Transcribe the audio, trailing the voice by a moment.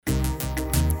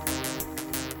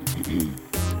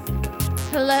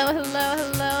Hello,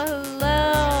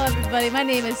 everybody. My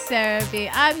name is Sarah B.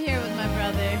 I'm here with my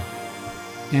brother.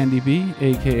 Andy B,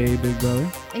 a.k.a. Big Brother.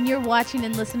 And you're watching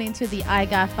and listening to the I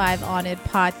Got 5 On It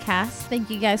podcast. Thank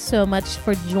you guys so much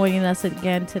for joining us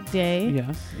again today.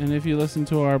 Yes, and if you listened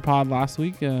to our pod last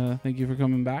week, thank you for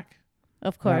coming back.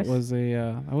 Of course.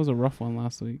 That was a rough one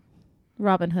last week.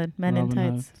 Robin Hood, Men in Robin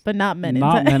Tights. Hood. But not Men in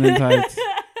Tights. Not Men in Tights.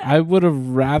 I would have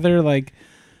rather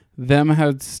them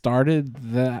had started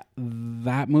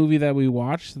that movie that we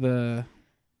watched, the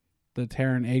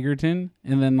Taron Egerton,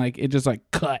 and then it just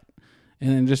cut. And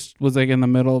then just was in the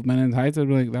middle of Men in Tights. I'd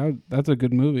be like, that's a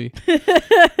good movie.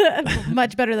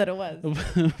 Much better than it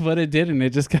was. But it didn't.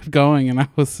 It just kept going. And I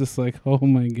was just like, oh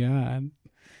my God.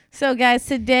 So guys,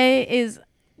 today is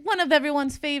one of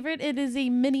everyone's favorite. It is a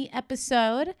mini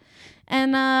episode.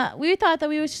 And we thought that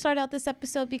we would start out this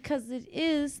episode because it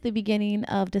is the beginning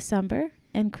of December.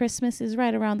 And Christmas is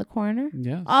right around the corner.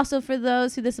 Yes. Also, for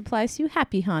those who this applies to,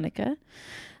 happy Hanukkah.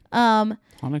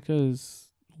 Hanukkah is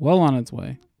well on its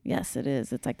way. Yes, it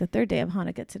is. It's the third day of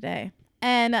Hanukkah today.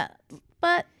 And,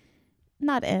 but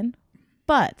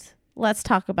let's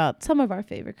talk about some of our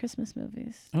favorite Christmas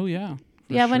movies. Oh, yeah.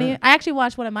 Yeah, sure. I actually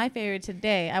watched one of my favorites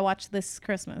today. I watched This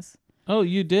Christmas. Oh,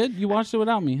 you did? You watched it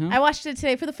without me, huh? I watched it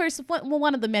today for the first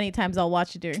one of the many times I'll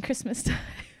watch it during Christmas time.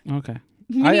 Okay.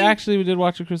 I actually did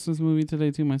watch a Christmas movie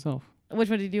today, too, myself. Which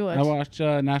one did you watch? I watched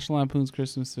National Lampoon's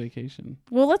Christmas Vacation.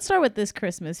 Well, let's start with This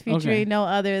Christmas, featuring no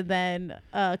other than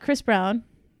Chris Brown.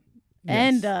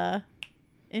 Yes. And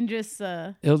Idris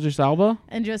Elba?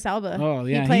 Idris Elba. Oh,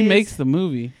 yeah. He makes the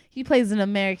movie. He plays an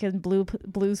American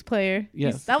blues player.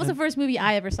 Yes. That was the first movie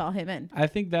I ever saw him in. I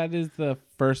think that is the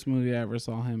first movie I ever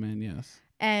saw him in, yes.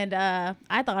 And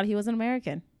I thought he was an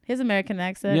American. His American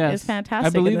accent is fantastic. I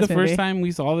believe in this the movie. first time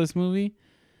we saw this movie,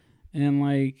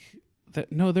 and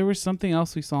there was something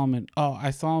else we saw him in. Oh, I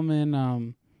saw him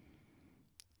in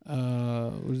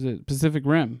what is it? Pacific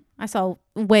Rim. I saw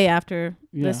way after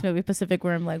this movie, Pacific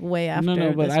Rim, way after.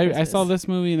 No, but I saw this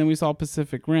movie and then we saw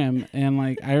Pacific Rim, and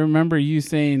I remember you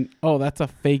saying, "Oh, that's a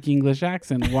fake English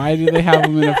accent. Why do they have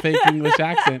him in a fake English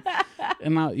accent?"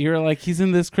 And now you're like, "He's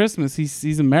in This Christmas.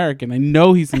 He's American. I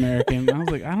know he's American." And I was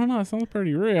like, "I don't know. It sounds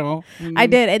pretty real." I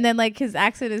did, and then his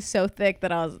accent is so thick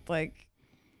that I was like,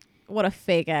 "What a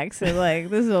fake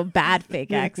accent! This is a bad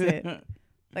fake accent."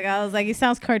 I was like, he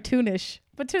sounds cartoonish.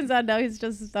 But turns out, no,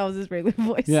 that was his regular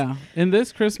voice. Yeah. And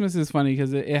This Christmas is funny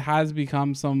because it has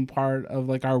become some part of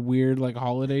our weird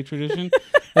holiday tradition.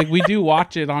 We do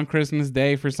watch it on Christmas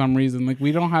Day for some reason.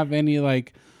 We don't have any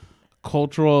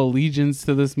cultural allegiance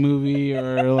to this movie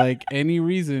or any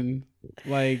reason.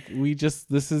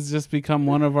 This has just become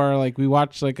one of our, we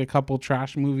watch a couple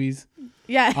trash movies.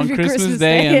 Yeah, on Christmas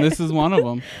Day, and this is one of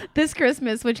them. This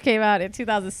Christmas, which came out in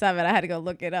 2007, I had to go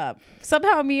look it up.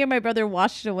 Somehow, me and my brother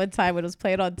watched it one time when it was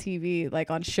played on TV,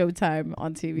 on Showtime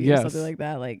on TV or something like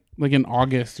that, in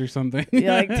August or something.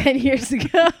 Yeah, 10 years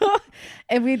ago,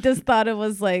 and we just thought it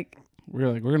was we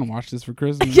were we're gonna watch this for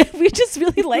Christmas. Yeah, we just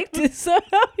really liked it, so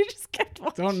we just kept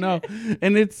watching. Don't know,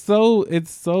 and it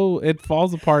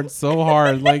falls apart so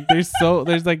hard. There's 10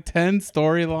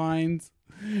 storylines.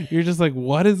 You're just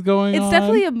what is going on? It's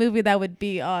definitely a movie that would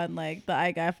be on the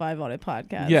I Got 5 On It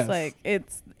podcast. Yes.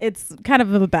 It's kind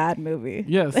of a bad movie.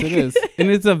 Yes, it is. And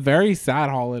it's a very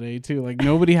sad holiday too.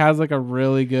 Nobody has a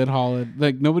really good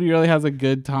holiday. Nobody really has a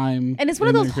good time. And it's one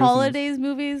of those holidays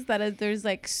movies that there's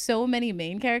so many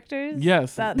main characters.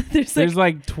 Yes. That there's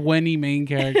 20 main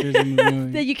characters in the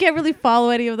movie. That you can't really follow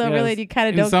any of them really, and you kind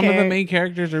of don't some care. Of the main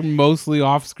characters are mostly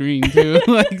off screen too.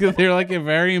 They're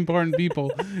very important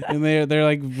people, and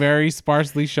they're very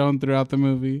sparsely shown throughout the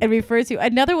movie. And refer to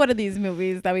another one of these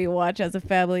movies that we watch as a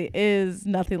family is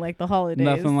Nothing Like the Holidays.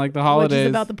 Nothing Like the Holidays. Which is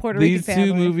about the Puerto Rican family.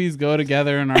 These two movies go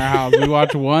together in our house. We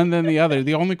watch one, then the other.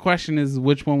 The only question is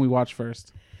which one we watch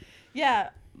first.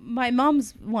 Yeah, my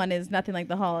mom's one is Nothing Like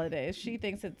the Holidays. She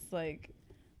thinks it's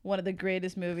one of the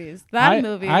greatest movies.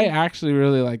 Movie. I actually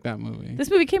really like that movie. This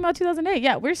movie came out 2008.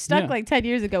 Yeah, we're stuck 10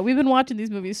 years ago. We've been watching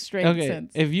these movies straight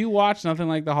since. If you watch Nothing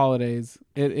Like the Holidays,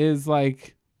 it is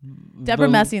Deborah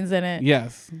Messing's in it.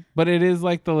 Yes, but it is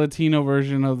the Latino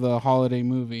version of the holiday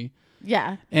movie.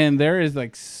 Yeah. And there is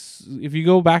if you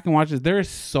go back and watch it, there is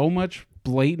so much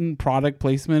blatant product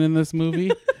placement in this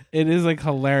movie. It is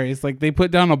hilarious. They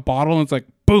put down a bottle and it's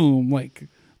boom,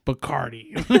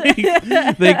 Bacardi.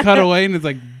 They cut away and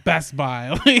it's Best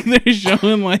Buy. They're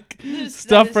showing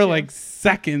stuff for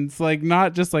seconds,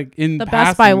 not just in the passing.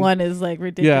 Best Buy one is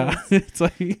ridiculous. Yeah, it's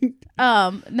Nothing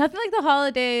Like the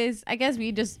Holidays. I guess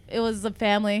it was a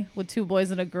family with two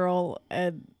boys and a girl,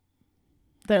 and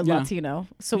they're Yeah. Latino.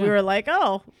 So we Yeah. were like,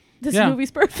 oh, this Yeah.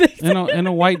 movie's perfect. And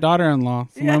a white daughter-in-law.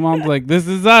 So my mom's like, this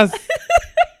is us.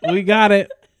 We got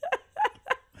it.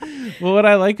 Well, what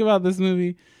I like about this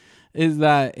movie is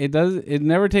that it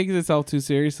never takes itself too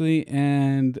seriously,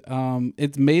 and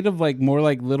it's made of like more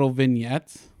like little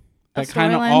vignettes that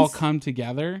kind of all storylines. come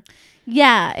together.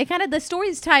 Yeah, it kind of, the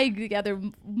stories tie together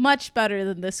much better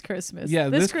than this Christmas. Yeah,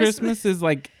 this Christmas is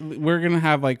like we're gonna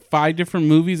have like 5 different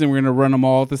movies and we're gonna run them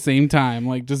all at the same time,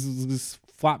 like just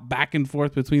flop back and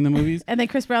forth between the movies. And then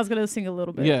Chris Brown's gonna sing a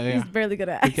little bit. Yeah. He's barely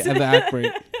gonna Like, act. at the act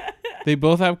break. They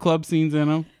both have club scenes in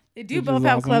them. They do which both is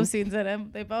have awesome. club scenes in them.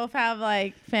 They both have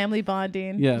like family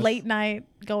bonding, Yes. late night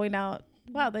going out.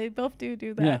 Wow, they both do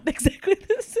that. Yeah. Exactly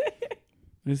the same.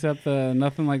 Except the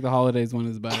Nothing Like the Holidays one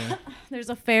is better. There's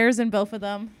affairs in both of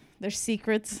them. There's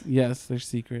secrets. Yes, there's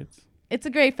secrets. It's a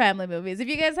great family movies. If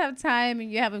you guys have time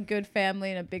and you have a good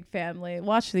family and a big family,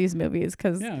 watch these movies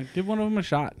because Yeah, give one of them a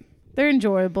shot. they're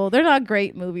enjoyable. They're not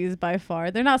great movies by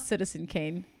far. They're not Citizen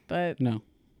Kane, but No.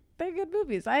 they're good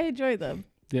movies. I enjoy them.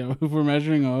 Yeah, if we're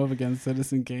measuring up against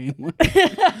Citizen Kane, these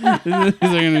are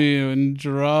going to be in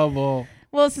trouble.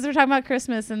 Well, since we're talking about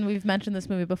Christmas and we've mentioned this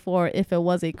movie before, if it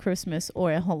was a Christmas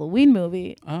or a Halloween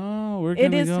movie, Oh, we're going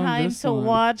it to is go time this to one.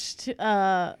 watch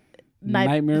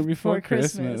Nightmare Before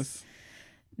Christmas.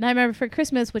 Nightmare Before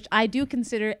Christmas, which I do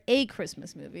consider a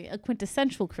Christmas movie, a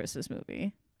quintessential Christmas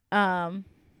movie.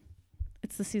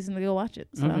 It's the season to go watch it.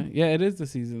 So. Okay. Yeah, it is the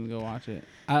season to go watch it.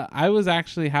 I was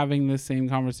actually having this same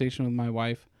conversation with my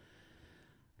wife.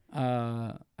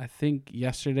 I think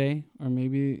yesterday or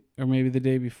maybe the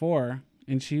day before,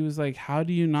 and she was like, "How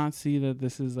do you not see that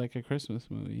this is like a Christmas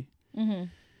movie?" Mm-hmm.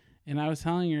 And I was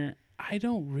telling her, I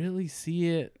don't really see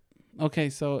it. Okay,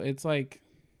 so it's like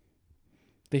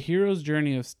the hero's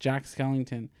journey of Jack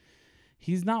Skellington.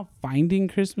 He's not finding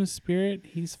Christmas spirit.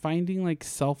 He's finding like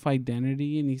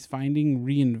self-identity, and he's finding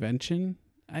reinvention.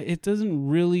 It doesn't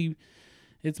really,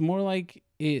 it's more like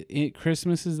it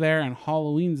Christmas is there and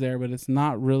Halloween's there, but it's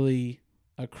not really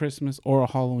a Christmas or a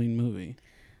Halloween movie.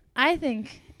 I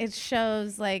think it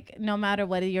shows like no matter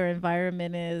what your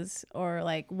environment is or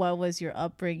like what was your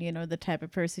upbringing or the type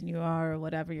of person you are or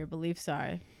whatever your beliefs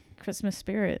are, Christmas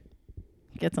spirit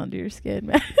gets under your skin,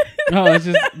 man. No, it's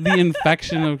just the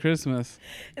infection of Christmas.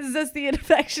 It's just the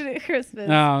infection of Christmas.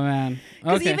 Oh, man.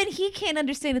 Because Okay. even he can't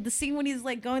understand it. The scene when he's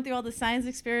like going through all the science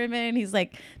experiment and he's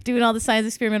like doing all the science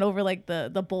experiment over like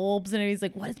the bulbs and he's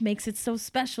like, what makes it so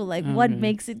special? Like what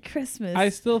makes it Christmas? I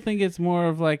still think it's more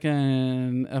of like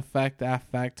an affect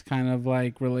kind of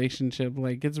like relationship.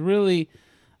 Like it's really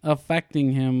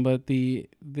affecting him, but the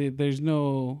there's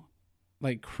no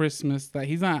like Christmas that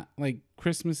he's not like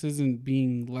Christmas isn't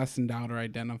being lessened out or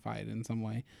identified in some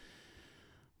way.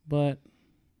 But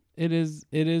it is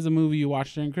a movie you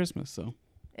watch during Christmas, so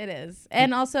It is.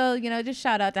 And also, just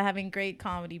shout out to having great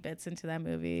comedy bits into that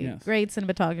movie. Yes. Great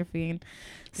cinematography and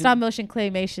stop motion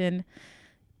claymation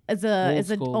is a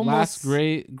last almost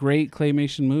great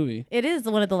claymation movie. It is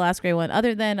one of the last great one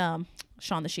other than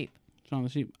Shaun the Sheep. Shaun the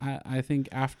Sheep. I think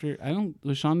after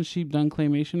was Shaun the Sheep done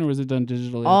claymation or was it done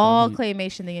digitally? All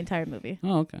claymation the entire movie.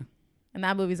 Oh, okay. And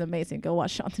that movie's amazing. Go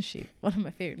watch Shaun the Sheep. One of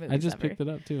my favorite movies I just ever. picked it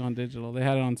up too on digital. They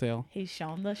had it on sale. He's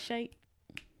Shaun the Sheep.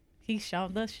 He's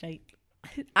Shaun the Sheep.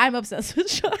 I'm obsessed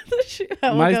with Shaun the Sheep.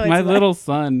 My little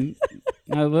son,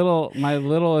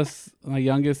 my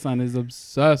youngest son is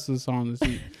obsessed with Shaun the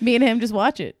Sheep. Me and him just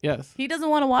watch it. Yes. He doesn't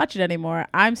want to watch it anymore.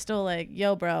 I'm still like,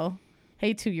 yo, bro.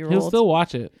 Hey, 2-year-old. He'll still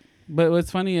watch it. But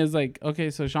what's funny is like, okay,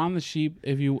 so Shaun the Sheep,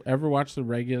 if you ever watch the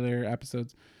regular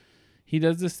episodes, he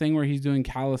does this thing where he's doing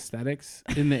calisthenics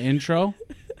in the intro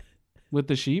with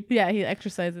the sheep. Yeah, he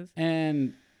exercises.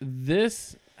 And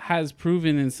this has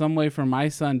proven in some way for my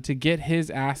son to get his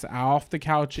ass off the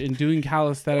couch and doing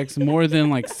calisthenics more than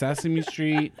like Sesame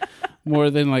Street, more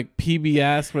than like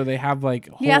PBS where they have like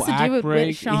whole has to do act it with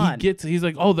break. Sean. He's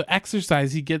like, oh, the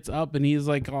exercise. He gets up and he's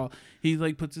like, he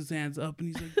like puts his hands up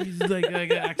and he's like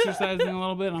exercising a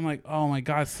little bit. I'm like, oh my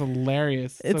God, it's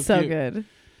hilarious. It's so cute. good.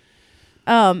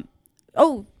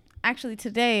 Oh, actually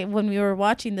today when we were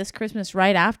watching this Christmas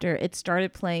right after, it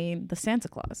started playing the Santa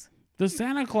Claus. The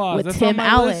Santa Claus. With That's Tim on my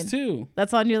Allen. list too.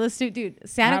 That's on your list too, dude.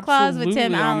 Santa Claus with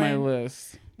Tim Absolutely on my Allen.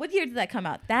 list. What year did that come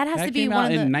out? That has That to be came one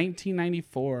out of the in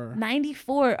 1994.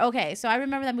 94. Okay, so I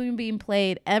remember that movie being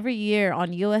played every year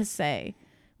on USA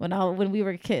when we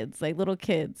were kids, like little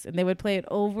kids, and they would play it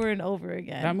over and over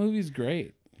again. That movie's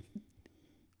great.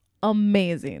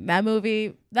 Amazing. That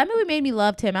movie made me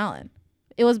love Tim Allen.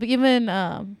 It was even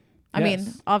I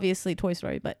mean, obviously Toy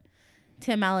Story, but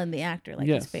Tim Allen the actor, like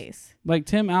his face. Like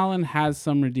Tim Allen has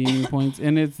some redeeming points,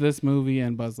 and it's this movie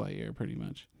and Buzz Lightyear pretty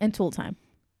much. And Tool Time.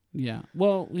 Yeah.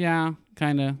 Well, yeah,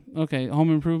 kind of. Okay.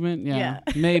 Home Improvement. Yeah.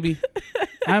 Yeah. Maybe.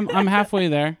 I'm halfway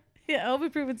there. Yeah, Home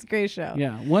Improvement's a great show.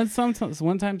 Yeah. One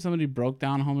time somebody broke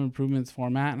down Home Improvement's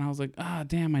format, and I was like,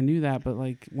 damn, I knew that. But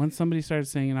like, once somebody started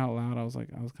saying it out loud, I was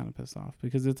kind of pissed off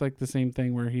because it's like the same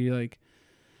thing where he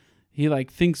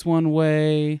thinks one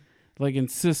way, like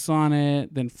insists on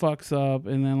it, then fucks up,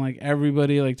 and then like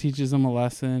everybody like teaches him a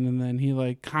lesson, and then he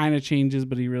like kind of changes,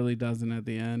 but he really doesn't at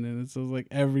the end, and it's just like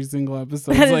every single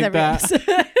episode is like that.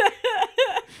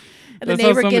 And the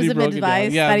neighbor gives him advice that he doesn't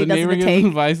take. Yeah, the neighbor gives him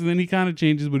advice, and then he kind of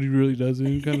changes, but he really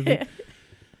doesn't. Kind of.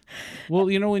 Well,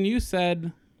 when you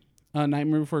said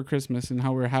Nightmare Before Christmas and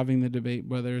how we're having the debate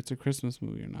whether it's a Christmas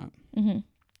movie or not,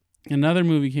 another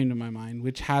movie came to my mind,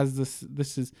 which has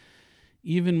this is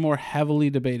even more heavily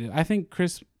debated. I think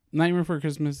Nightmare Before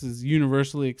Christmas is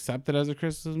universally accepted as a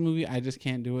Christmas movie. I just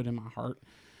can't do it in my heart.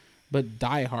 But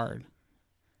Die Hard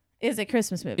is a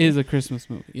Christmas movie. Is a Christmas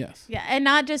movie, yes. Yeah, and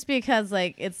not just because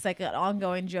like it's like an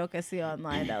ongoing joke I see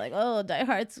online that like, oh, Die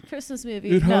Hard's a Christmas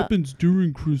movie. It happens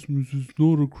during Christmas. It's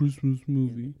not a Christmas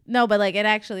movie. No, but like it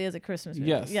actually is a Christmas movie.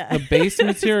 Yes. Yeah. The base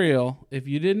material, if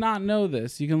you did not know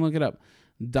this, you can look it up.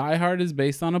 Die Hard is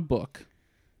based on a book,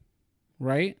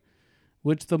 right?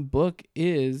 Which the book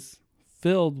is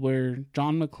filled where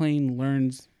John McClane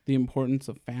learns the importance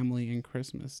of family and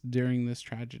Christmas during this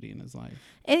tragedy in his life.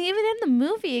 And even in the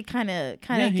movie, it kind of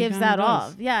gives that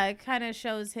off. Yeah, it kind of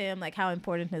shows him like how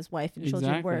important his wife and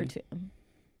children were to him.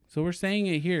 So we're saying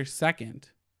it here second,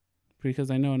 because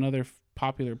I know another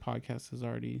popular podcast has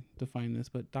already defined this,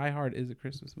 but Die Hard is a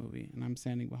Christmas movie, and I'm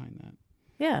standing behind that.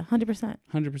 Yeah, 100%.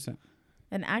 100%.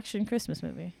 An action Christmas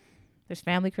movie. There's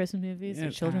family Christmas movies.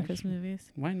 There's children Christmas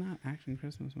movies. Why not action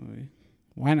Christmas movie?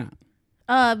 Why not?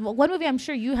 One movie I'm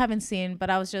sure you haven't seen, but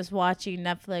I was just watching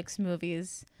Netflix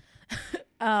movies.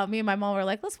 Me and my mom were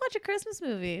like, let's watch a Christmas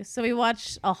movie. So we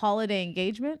watched A Holiday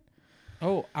Engagement.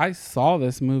 Oh, I saw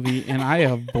this movie and I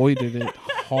avoided it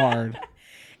hard.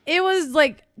 It was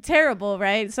like terrible,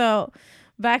 right? So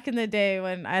back in the day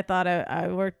when I thought I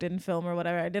worked in film or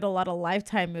whatever, I did a lot of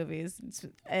Lifetime movies.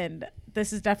 And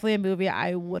this is definitely a movie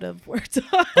I would have worked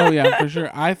on. Oh, yeah, for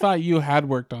sure. I thought you had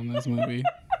worked on this movie.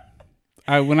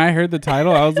 When I heard the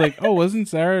title, I was like, oh,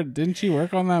 didn't she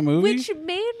work on that movie? Which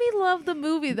made me love the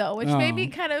movie, though, which made me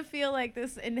kind of feel like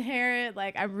this inherent,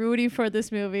 like, I'm rooting for this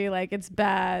movie. Like, it's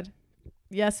bad.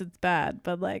 Yes, it's bad.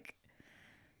 But, like,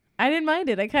 I didn't mind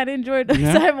it. I kind of enjoyed the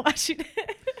time watching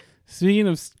it. Speaking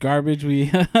of garbage we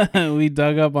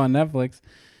dug up on Netflix,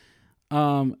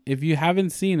 if you haven't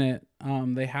seen it,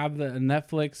 they have the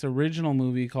Netflix original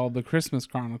movie called The Christmas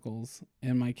Chronicles,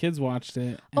 and my kids watched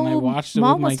it, and I watched it with my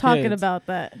kids. Mom was talking about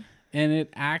that. And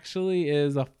it actually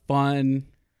is a fun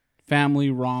family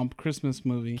romp Christmas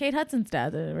movie. Kate Hudson's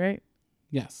dad did it, right?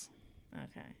 Yes.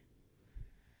 Okay.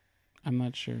 I'm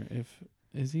not sure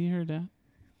is he her dad?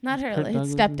 Not her,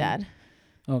 his stepdad.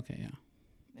 Okay, yeah.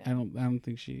 I don't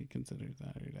think she considers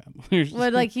that her dad.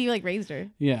 Well, like he like raised her.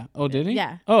 Yeah. Oh, did he?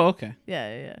 Yeah. Oh, okay.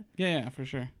 Yeah. Yeah, for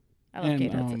sure. I love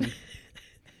Kate Hudson.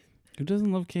 Who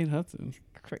doesn't love Kate Hudson?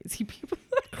 Crazy people.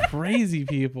 Crazy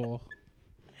people.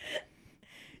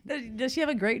 Does she have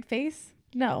a great face?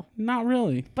 No. Not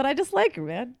really. But I just like her,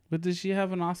 man. But does she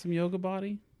have an awesome yoga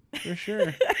body? For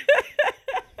sure.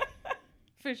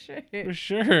 For sure. For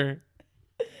sure.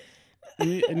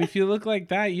 And if you look like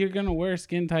that, you're going to wear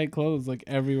skin tight clothes like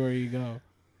everywhere you go.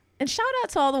 And shout out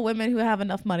to all the women who have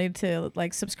enough money to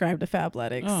like subscribe to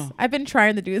Fabletics. Oh. I've been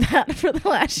trying to do that for the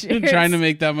last year. You're trying to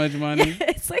make that much money? Yeah,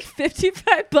 it's like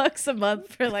 $55 a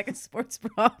month for like a sports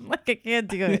bra. I'm like, I can't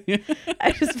do it.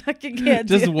 I just fucking can't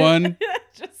do it. Just one?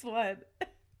 Just one.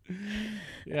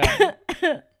 Yeah.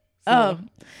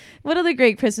 What other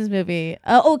great Christmas movie?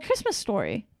 Christmas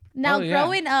Story. Now,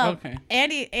 growing up,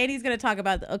 Andy's going to talk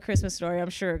about A Christmas Story, I'm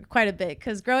sure, quite a bit.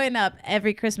 Because growing up,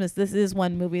 every Christmas, this is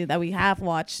one movie that we have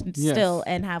watched still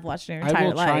and have watched our entire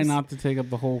lives. I will try not to take up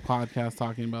the whole podcast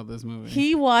talking about this movie.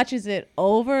 He watches it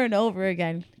over and over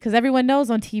again. Because everyone knows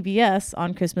on TBS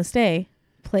on Christmas Day,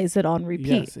 plays it on repeat.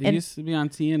 Yes, it used to be on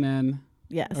TNN.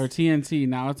 Yes. Or TNT.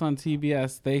 Now it's on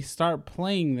TBS. They start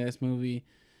playing this movie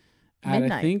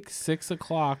at, I think, 6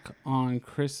 o'clock on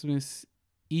Christmas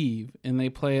Eve, and they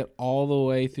play it all the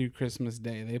way through Christmas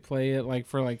Day. They play it like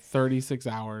for like 36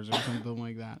 hours or something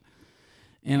like that.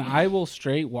 And I will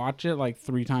straight watch it like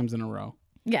 3 times in a row.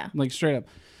 Yeah. Like straight up.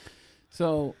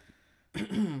 So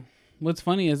what's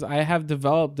funny is I have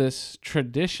developed this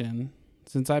tradition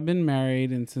since I've been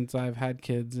married and since I've had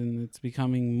kids, and it's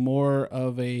becoming more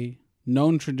of a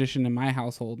known tradition in my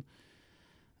household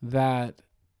that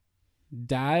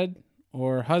dad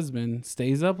or husband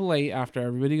stays up late after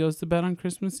everybody goes to bed on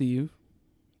Christmas Eve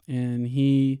and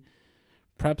he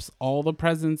preps all the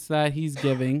presents that he's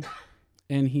giving,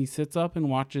 and he sits up and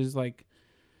watches like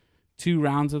 2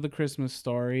 rounds of the Christmas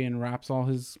Story and wraps all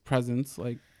his presents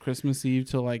like Christmas Eve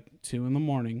till like 2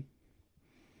 a.m.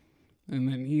 And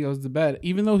then he goes to bed,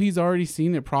 even though he's already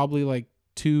seen it probably like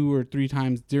 2 or 3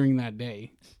 times during that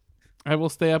day. I will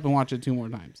stay up and watch it 2 more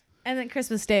times. And then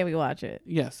Christmas Day we watch it.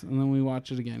 Yes, and then we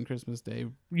watch it again Christmas Day,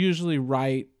 usually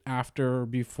right after or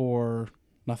before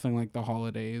Nothing Like the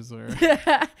Holidays, or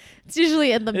it's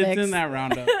usually in the mix. It's in that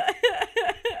roundup.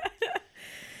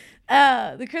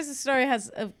 The Christmas Story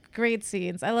has great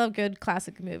scenes. I love good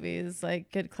classic movies,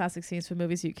 like good classic scenes from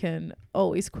movies you can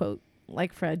always quote,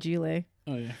 like Fragile.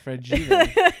 Oh yeah, Fragile.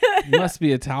 Must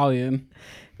be Italian.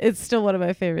 It's still one of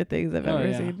my favorite things I've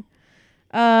ever seen.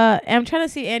 I'm trying to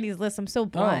see Andy's list. I'm so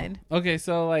blind. Oh, okay,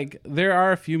 so like there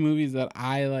are a few movies that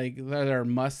I like that are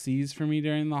must-sees for me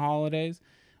during the holidays.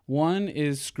 One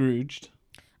is Scrooged.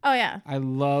 Oh yeah. I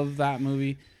love that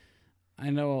movie.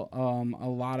 I know a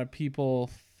lot of people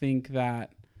think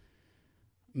that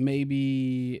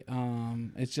maybe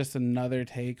it's just another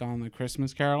take on the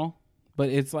Christmas Carol. But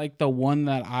it's like the one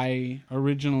that I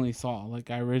originally saw. Like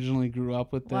I originally grew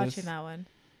up with this. Watching that one.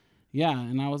 Yeah,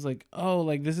 and I was like, oh,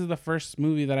 like this is the first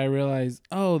movie that I realized,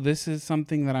 oh, this is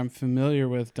something that I'm familiar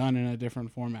with done in a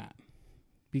different format.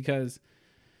 Because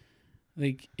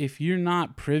like if you're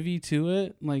not privy to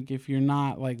it, like if you're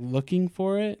not like looking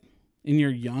for it and you're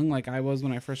young, like I was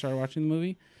when I first started watching the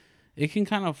movie, it can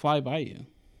kind of fly by you.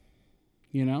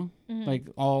 You know? Mm-hmm. Like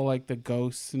all like the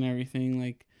ghosts and everything,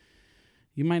 like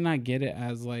you might not get it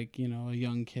as like, you know, a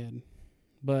young kid.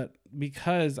 But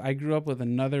because I grew up with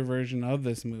another version of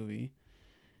this movie,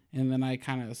 and then I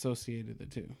kind of associated the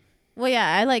two. Well,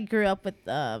 yeah, I like grew up with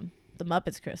the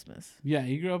Muppets Christmas. Yeah,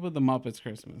 you grew up with the Muppets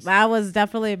Christmas. That was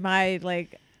definitely my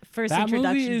like first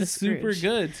introduction to Scrooge. That movie is super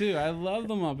good too. I love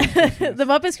the Muppets Christmas. The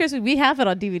Muppets Christmas, we have it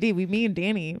on DVD. Me and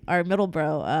Danny, our middle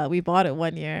bro, we bought it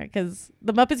one year because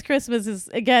the Muppets Christmas is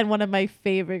again one of my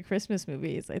favorite Christmas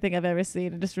movies I think I've ever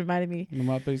seen. It just reminded me. The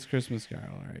Muppets Christmas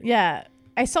Carol, right? Yeah.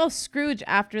 I saw Scrooge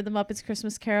after the Muppets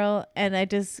Christmas Carol, and I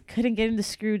just couldn't get into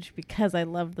Scrooge because I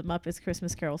loved the Muppets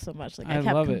Christmas Carol so much. Like I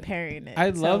kept comparing it. I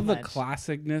love the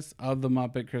classicness of the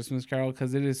Muppet Christmas Carol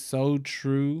because it is so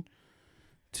true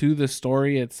to the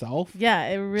story itself. Yeah,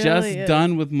 it really just is.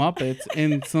 Done with Muppets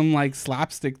and some like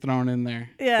slapstick thrown in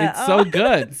there. Yeah, it's so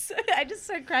good. I just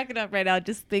started cracking up right now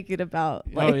just thinking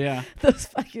about like those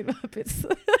fucking Muppets.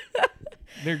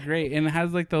 They're great, and it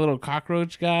has like the little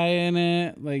cockroach guy in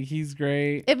it. Like he's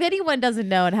great. If anyone doesn't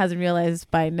know and hasn't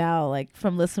realized by now, like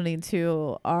from listening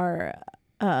to our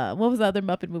what was the other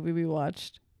Muppet movie we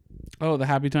watched? Oh, the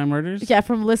Happy Time Murders? Yeah,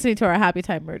 from listening to our Happy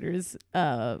Time Murders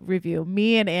review,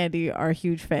 me and Andy are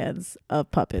huge fans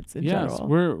of puppets in general.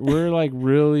 Yes, we're like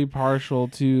really partial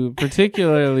to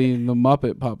particularly the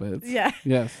Muppet puppets. Yeah.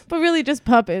 Yes. But really just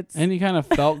puppets. Any kind of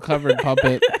felt covered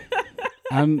puppet.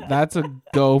 That's a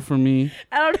go for me.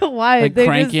 I don't know why. Like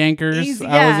Crank Yankers. Easy,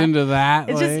 yeah. I was into that.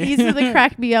 It's just easy to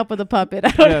crack me up with a puppet.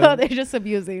 I don't know. They're just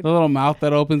amusing. The little mouth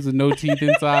that opens with no teeth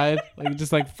inside. Like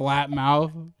just like flat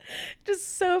mouth.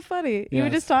 Just so funny. Yes. You were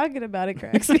just talking about it,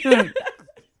 cracks me.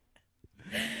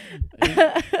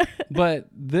 But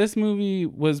this movie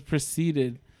was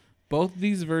preceded, both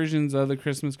these versions of the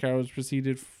Christmas Carol was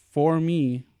preceded for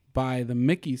me by the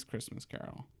Mickey's Christmas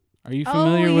Carol. Are you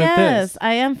familiar with this? Yes,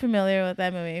 I am familiar with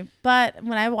that movie. But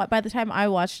by the time I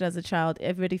watched it as a child,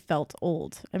 it really felt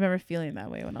old. I remember feeling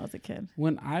that way when I was a kid.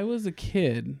 When I was a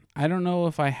kid, I don't know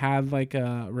if I had like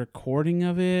a recording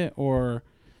of it or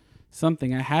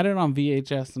something. I had it on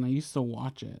VHS and I used to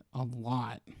watch it a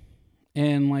lot.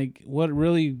 And like what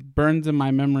really burns in my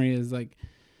memory is like,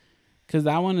 because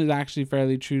that one is actually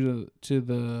fairly true to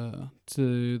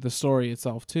the story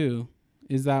itself too,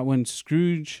 is that when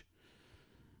Scrooge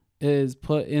is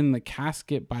put in the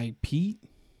casket by Pete,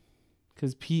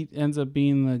 because Pete ends up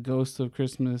being the ghost of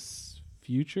Christmas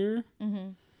future. Mm-hmm.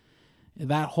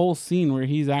 That whole scene where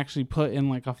he's actually put in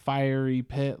like a fiery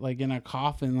pit, like in a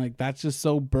coffin, like that's just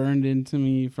so burned into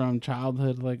me from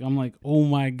childhood. Like I'm like, oh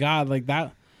my God, like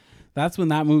that's when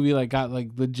that movie like got like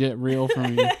legit real for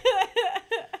me.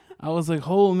 I was like,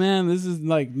 oh man, this is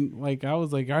like I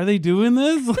was like, are they doing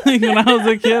this? Like when I was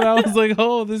a kid, I was like,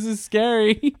 oh, this is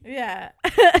scary. Yeah.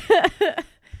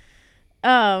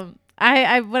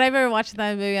 I when I remember watching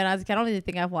that movie and I was like, I don't even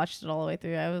think I've watched it all the way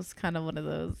through. I was kind of one of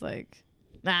those like,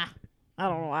 nah, I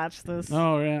don't watch this.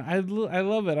 Oh yeah, I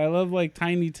love it. I love like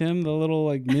Tiny Tim, the little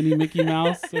like mini Mickey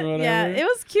Mouse or whatever. Yeah, it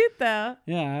was cute though.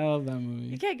 Yeah, I love that movie.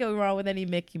 You can't go wrong with any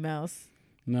Mickey Mouse.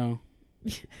 No.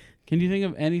 Can you think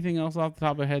of anything else off the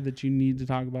top of your head that you need to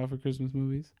talk about for Christmas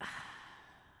movies?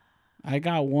 I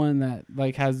got one that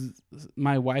like has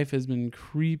my wife has been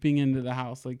creeping into the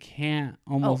house, like can't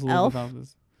almost live Elf? without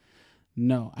this.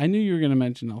 No, I knew you were gonna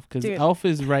mention Elf because Dude. Elf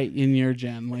is right in your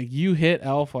gen. Like you hit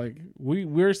Elf, like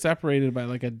we're separated by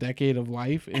like a decade of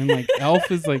life, and like Elf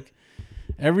is like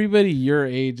everybody your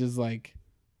age is like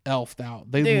elfed out.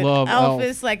 They Dude, love Elf.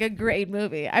 is like a great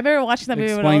movie. I remember watching that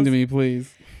movie when I Explain was, to me,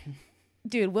 please.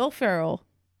 dude, Will Ferrell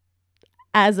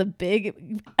as a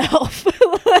big elf.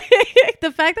 Like,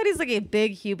 the fact that he's like a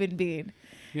big human being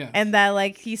Yeah. and that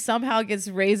like he somehow gets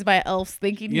raised by elves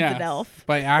thinking he's an elf.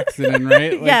 By accident,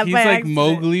 right? Like Yeah, he's by like accident.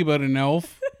 Mowgli but an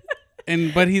elf.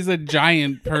 But he's a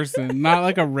giant person, not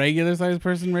like a regular sized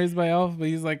person raised by elf, but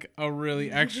he's like a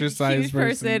really extra sized Huge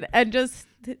person. And just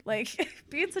like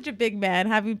being such a big man,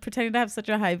 pretending to have such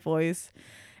a high voice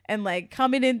and like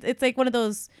coming in, it's like one of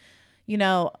those, you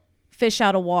know, fish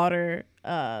out of water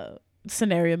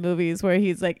scenario movies where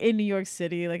he's like in New York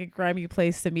City, like a grimy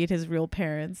place to meet his real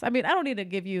parents. I mean, I don't need to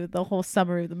give you the whole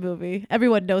summary of the movie.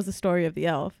 Everyone knows the story of the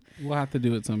elf. We'll have to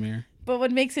do it some year. But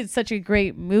what makes it such a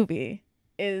great movie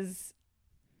is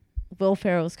Will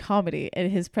Ferrell's comedy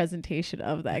and his presentation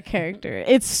of that character.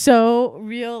 It's so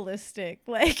realistic.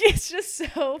 Like, it's just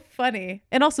so funny.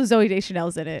 And also Zooey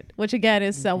Deschanel's in it, which again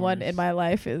is someone in my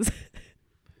life is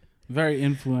very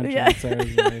influential Yeah. in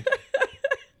Sarah's life.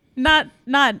 not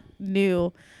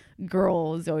new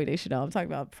girl Zooey Deschanel. I'm talking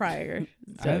about prior Zooey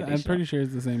I'm Deschanel. pretty sure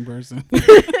it's the same person.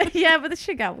 Yeah, but the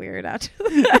shit got weird after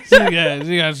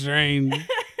she got strange.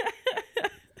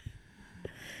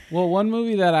 Well, one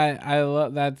movie that I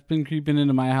love that's been creeping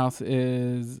into my house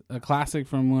is a classic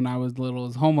from when I was little.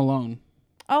 Is Home Alone.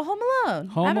 Oh, Home Alone.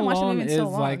 I Home haven't watched the Alone movie is in so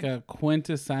long. like a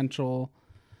quintessential,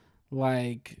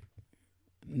 like,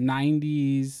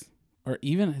 90s or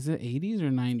even is it 80s or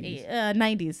 90s?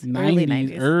 90s. Early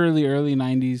 90s. early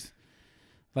 90s,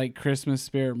 like Christmas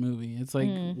spirit movie. It's like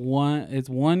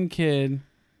one kid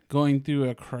going through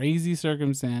a crazy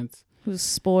circumstance. Who's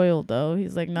spoiled though.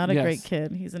 He's like not a Yes. great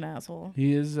kid. He's an asshole.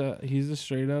 He's a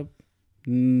straight up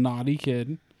naughty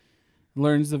kid.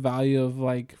 Learns the value of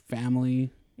like family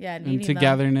Yeah, and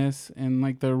togetherness and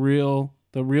like the real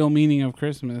meaning of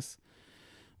Christmas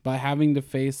by having to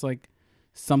face like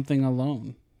something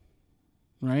alone.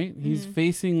 Right? He's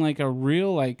facing like a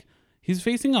real like he's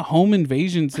facing a home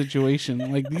invasion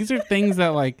situation. Like these are things that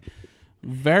like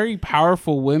very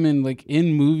powerful women like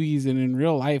in movies and in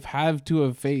real life have to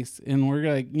have faced, and we're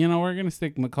like, you know, we're gonna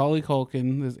stick Macaulay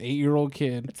Culkin, this 8-year-old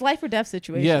kid. It's life or death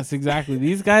situation. Yes, exactly.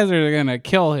 These guys are gonna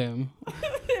kill him.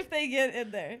 If they get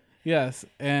in there. Yes,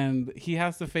 and he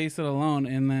has to face it alone,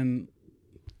 and then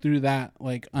through that,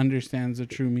 like, understands the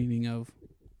true meaning of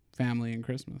family and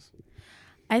Christmas.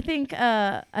 I think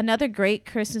another great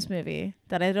Christmas movie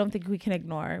that I don't think we can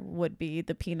ignore would be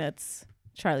the Peanuts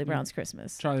Charlie Brown's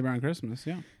Christmas. Charlie Brown Christmas,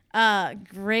 yeah.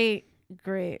 Great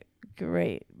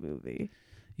movie.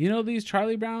 You know, these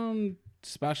Charlie Brown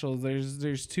specials,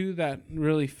 there's two that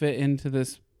really fit into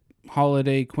this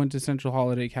quintessential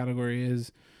holiday category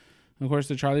is, of course,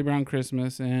 the Charlie Brown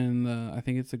Christmas and I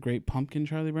think it's the Great Pumpkin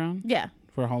Charlie Brown. Yeah.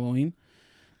 For Halloween.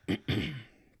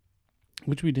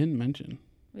 Which we didn't mention.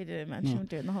 We didn't mention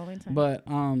during the Halloween time. But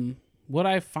what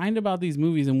I find about these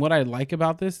movies and what I like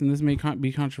about this, and this may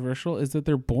be controversial, is that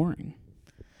they're boring.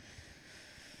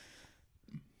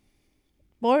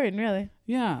 Boring, really.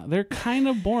 Yeah, they're kind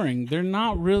of boring. They're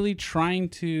not really trying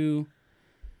to,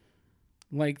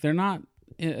 like, they're not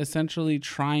essentially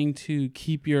trying to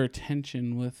keep your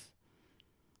attention with,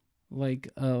 like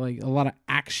a lot of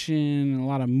action and a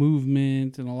lot of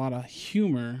movement and a lot of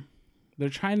humor. They're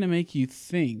trying to make you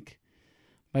think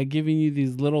by giving you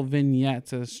these little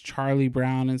vignettes as Charlie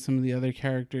Brown and some of the other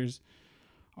characters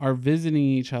are visiting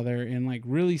each other and like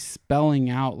really spelling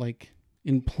out like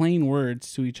in plain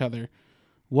words to each other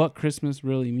what Christmas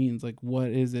really means. Like what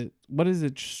is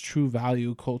its true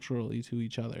value culturally to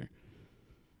each other.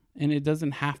 And it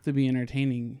doesn't have to be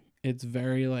entertaining. It's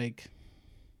very like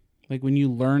when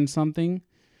you learn something,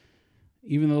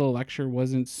 even though the lecture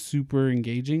wasn't super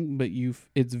engaging, but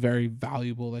it's very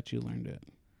valuable that you learned it.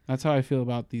 That's how I feel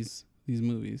about these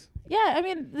movies. Yeah, I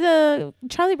mean, the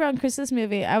Charlie Brown Christmas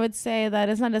movie, I would say that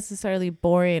it's not necessarily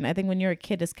boring. I think when you're a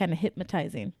kid, it's kind of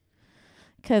hypnotizing.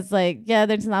 Because, like, yeah,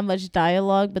 there's not much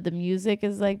dialogue, but the music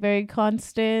is, like, very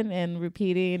constant and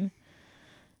repeating.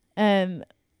 And,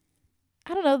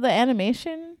 I don't know, the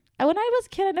animation. When I was a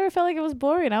kid, I never felt like it was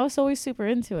boring. I was always super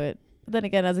into it. But then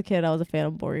again, as a kid, I was a fan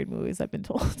of boring movies, I've been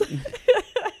told.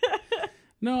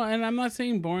 No, and I'm not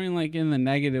saying boring like in the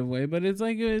negative way, but it's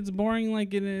like it's boring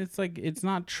like it's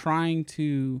not trying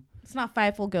to. It's not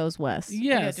Fievel Goes West.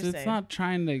 Yes, it's not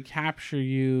trying to capture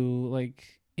you like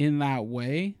in that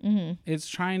way. Mm-hmm. It's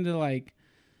trying to like,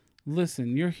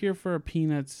 listen, you're here for a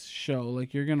Peanuts show.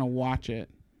 Like, you're going to watch it.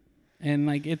 And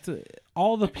like,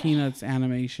 all the Peanuts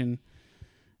animation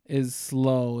is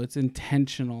slow. It's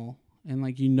intentional. And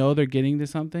like, they're getting to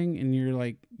something, and you're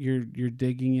like, you're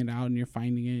digging it out, and you're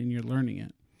finding it, and you're learning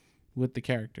it with the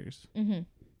characters.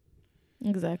 Mm-hmm.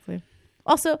 Exactly.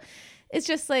 Also, it's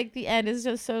just like the end is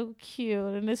just so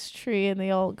cute, and this tree, and they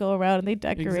all go around and they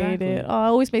decorate it. Oh, it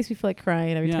always makes me feel like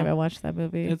crying every time I watch that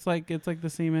movie. It's like the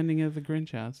same ending as the Grinch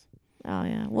has. Oh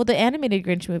yeah. Well, the animated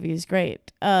Grinch movie is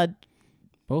great.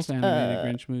 Both animated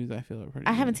Grinch movies, I feel, are pretty.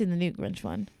 I haven't seen the new Grinch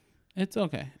one. It's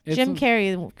okay. Jim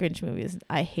Carrey Grinch movies.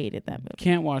 I hated that movie.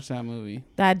 Can't watch that movie.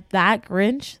 That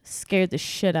Grinch scared the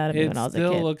shit out of me when I was a kid. It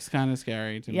still looks kind of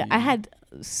scary to me. Yeah, I had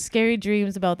scary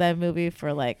dreams about that movie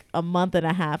for like a month and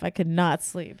a half. I could not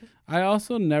sleep. I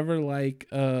also never like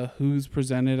Who's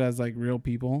presented as like real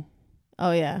people.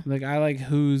 Oh yeah. Like, I like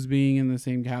Who's being in the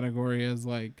same category as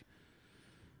like,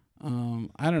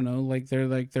 I don't know, like they're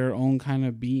like their own kind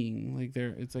of being. Like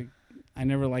it's like, I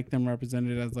never like them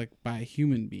represented as like by a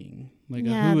human being. Like,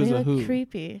 a Who is a Who.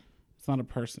 Creepy. It's not a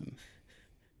person.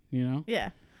 You know? Yeah.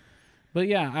 But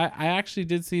yeah, I actually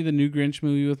did see the new Grinch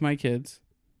movie with my kids.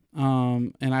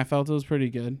 And I felt it was pretty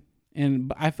good.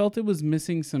 And I felt it was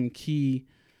missing some key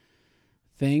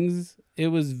things. It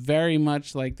was very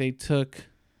much like they took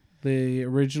the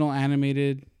original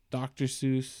animated Dr.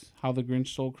 Seuss, How the Grinch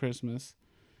Stole Christmas.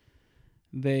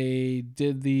 They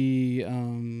did the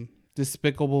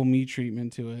Despicable Me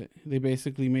treatment to it. They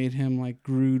basically made him like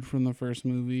Groot from the first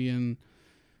movie and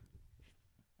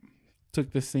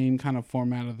took the same kind of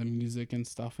format of the music and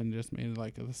stuff and just made it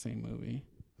like the same movie.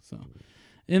 So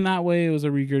in that way, it was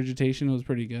a regurgitation. It was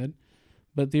pretty good.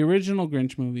 But the original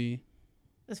Grinch movie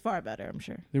is far better, I'm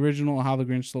sure. The original How the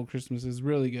Grinch Stole Christmas is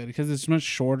really good because it's much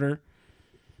shorter.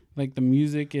 Like, the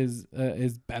music is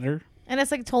better. And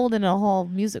it's like told in a whole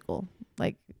musical.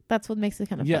 Like, that's what makes it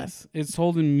kind of fun. Yes, it's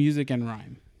told in music and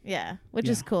rhyme. Yeah, which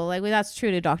is cool. Like, that's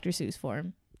true to Dr. Seuss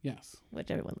form. Yes.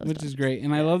 Which everyone loves. Which is great.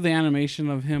 And I love the animation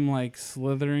of him, like,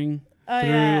 slithering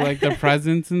through, like, the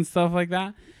presents and stuff like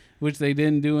that, which they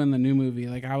didn't do in the new movie.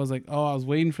 Like, I was like, I was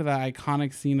waiting for that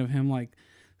iconic scene of him, like,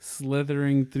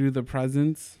 slithering through the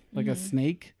presents like a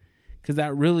snake. Because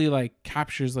that really, like,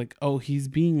 captures, like, he's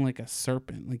being, like, a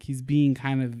serpent. Like, he's being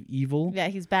kind of evil. Yeah,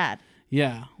 he's bad.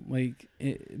 Yeah, like,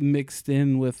 it mixed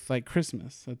in with, like,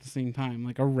 Christmas at the same time.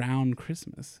 Like, around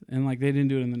Christmas. And, like, they didn't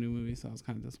do it in the new movie, so I was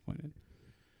kind of disappointed.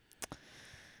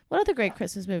 What other great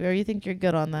Christmas movie? Or you think you're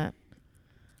good on that?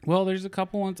 Well, there's a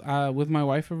couple ones. With my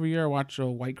wife every year, I watch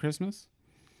White Christmas.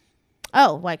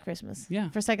 Oh, White Christmas.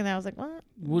 Yeah. For a second there, I was like, what?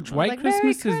 Which White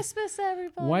Christmas Merry Christmas,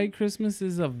 everybody. White Christmas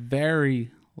is a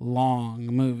very long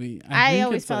movie. I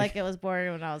always felt like it was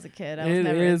boring when I was a kid. It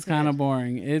is kind of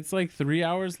boring. It's like 3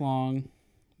 hours long,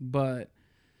 but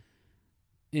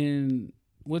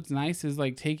what's nice is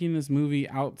like taking this movie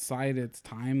outside its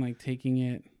time, like taking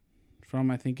it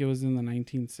from, I think it was in the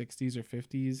 1960s or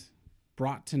 50s,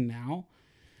 brought to now,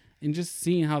 and just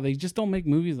seeing how they just don't make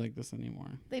movies like this anymore.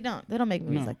 They don't make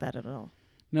movies like that at all.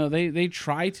 No, they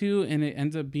try to, and it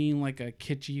ends up being like a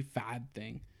kitschy fad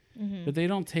thing. Mm-hmm. But they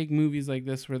don't take movies like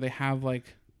this where they have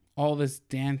like all this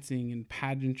dancing and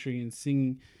pageantry and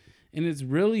singing. And it's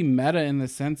really meta in the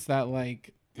sense that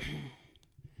like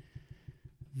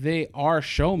they are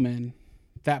showmen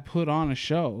that put on a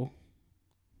show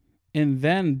and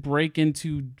then break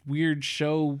into weird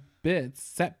show bits,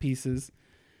 set pieces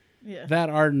that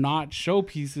are not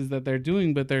showpieces that they're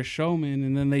doing, but they're showmen.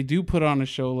 And then they do put on a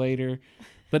show later.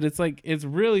 But it's like, it's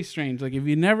really strange. Like, if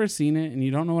you've never seen it and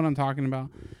you don't know what I'm talking about,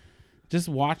 just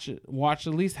watch it. Watch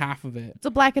at least half of it. It's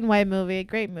a black and white movie.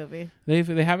 Great movie. They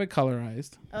have it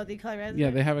colorized. Oh, they colorized it?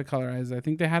 Yeah, they have it colorized. I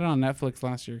think they had it on Netflix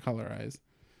last year, colorized.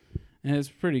 And it's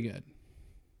pretty good.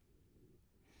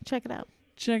 Check it out.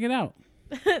 Check it out.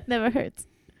 Never hurts.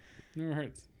 Never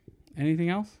hurts. Anything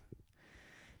else?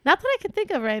 Not that I can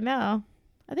think of right now.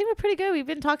 I think we're pretty good. We've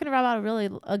been talking about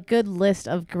a good list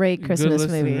of great Christmas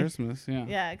movies. Christmas, yeah.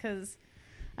 Yeah, because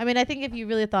I mean, I think if you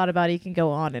really thought about it, you can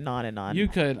go on and on and on. You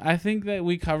could. I think that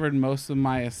we covered most of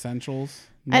my essentials.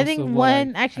 I think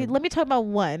one, let me talk about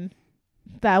one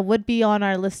that would be on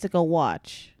our list to go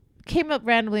watch. Came up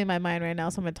randomly in my mind right now,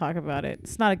 so I'm going to talk about it.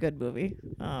 It's not a good movie.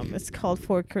 It's called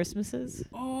Four Christmases.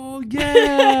 Oh,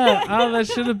 yeah. That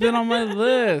should have been on my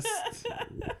list.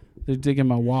 They're digging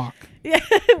my walk. Yeah,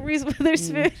 Reese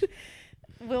Witherspoon.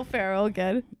 Will Ferrell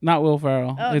again. Not Will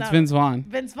Ferrell. It's Vince Vaughn.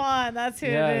 Vince Vaughn, that's who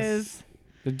it is.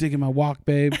 They're digging my walk,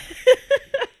 babe.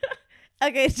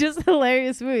 Okay, it's just a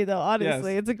hilarious movie, though,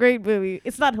 honestly. Yes. It's a great movie.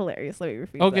 It's not hilarious. Let me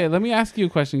repeat Okay, that. let me ask you a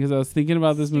question because I was thinking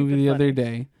about this movie the other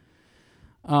day.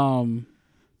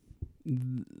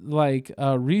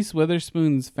 Reese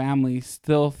Witherspoon's family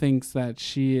still thinks that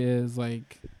she is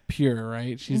like pure,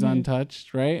 right? She's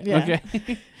untouched, right? Yeah.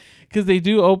 Okay. Because they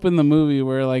do open the movie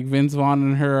where like Vince Vaughn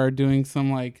and her are doing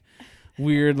some like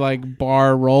weird like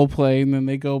bar role play, and then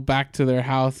they go back to their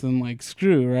house and like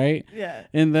screw, right? Yeah.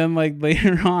 And then like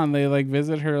later on they like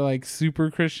visit her like super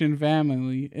Christian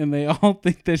family, and they all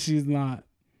think that she's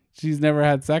never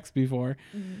had sex before.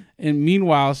 And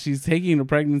meanwhile she's taking a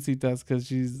pregnancy test because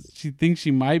she thinks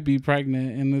she might be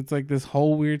pregnant, and it's like this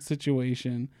whole weird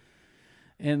situation.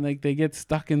 And like they get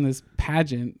stuck in this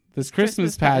pageant, this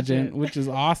Christmas pageant, which is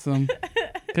awesome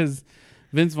because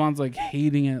Vince Vaughn's like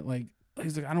hating it. Like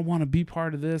he's like, I don't want to be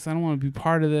part of this. I don't want to be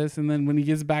part of this. And then when he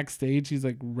gets backstage, he's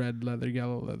like red leather,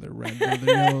 yellow leather, red leather,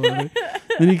 yellow leather.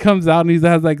 Then he comes out and he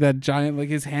has like that giant, like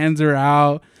his hands are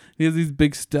out. He has these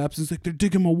big steps. He's like, they're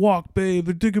digging my walk, babe.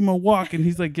 They're digging my walk. And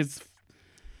he's like,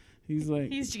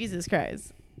 he's Jesus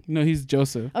Christ. no, he's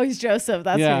Joseph. Oh, he's Joseph.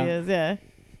 That's Yeah. who he is. Yeah.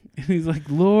 And he's like,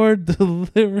 Lord,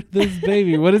 deliver this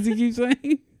baby. What does he keep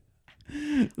saying?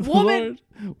 Woman.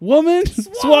 Woman,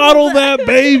 swaddle that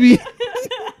baby.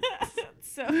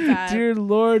 So bad. Dear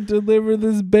Lord, deliver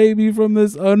this baby from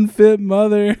this unfit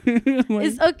mother.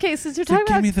 Like, Okay, since we're talking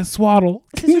give about me the swaddle.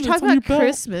 since we're It's talking on your about belt.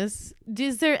 Christmas,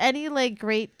 is there any like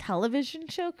great television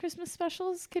show Christmas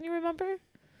specials? Can you remember?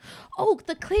 Oh,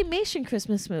 the claymation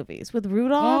Christmas movies with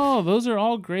Rudolph. Oh, those are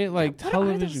all great, like What are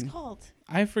those television. called?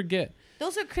 I forget.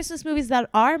 Those are Christmas movies that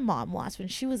our mom watched when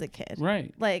she was a kid.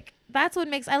 Right. Like that's what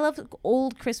makes I love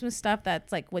old Christmas stuff.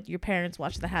 That's like what your parents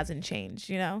watch that hasn't changed.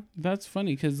 You know. That's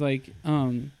funny because like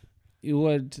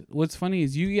what's funny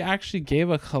is you actually gave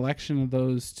a collection of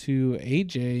those to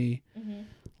AJ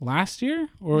last year,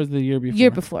 or was it the year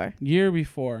before? Year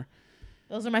before.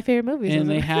 Those are my favorite movies. And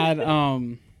they had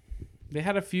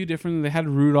a few different. They had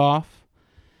Rudolph,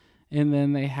 and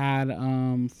then they had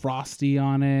Frosty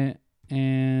on it,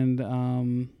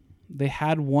 and they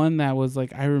had one that was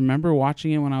like, I remember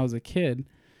watching it when I was a kid,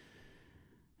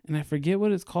 and I forget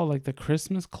what it's called, like the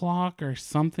Christmas clock or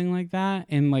something like that.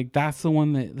 And like that's the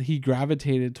one that he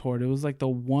gravitated toward. It was like the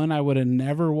one I would have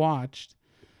never watched,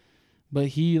 but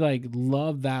he like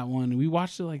loved that one. We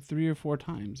watched it like 3 or 4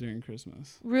 times during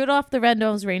Christmas. Rudolph the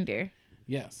Red-Nosed Reindeer.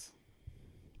 Yes,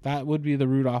 that would be the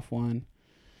Rudolph one.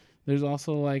 There's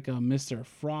also like a Mr.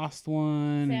 Frost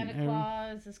one. Santa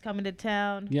Claus is coming to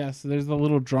town. Yes, there's the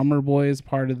little drummer boy as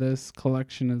part of this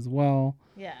collection as well.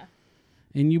 Yeah.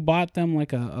 And you bought them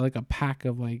like a pack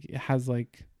of like, it has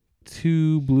like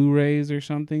 2 Blu-rays or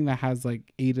something that has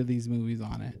like 8 of these movies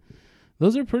on it.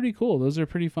 Those are pretty cool. Those are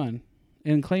pretty fun.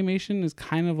 And claymation is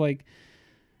kind of like,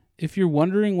 if you're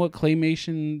wondering what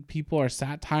claymation people are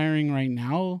satiring right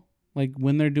now, like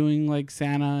when they're doing like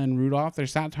Santa and Rudolph, they're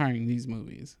satiring these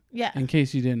movies. Yeah. In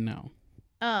case you didn't know.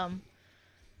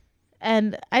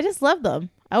 And I just love them.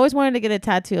 I always wanted to get a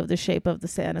tattoo of the shape of the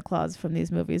Santa Claus from these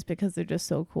movies because they're just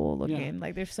so cool looking. Yeah.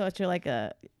 Like they're such a like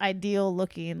a ideal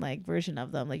looking like version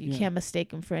of them. Like you can't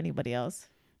mistake them for anybody else.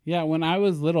 Yeah, when I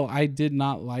was little, I did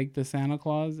not like the Santa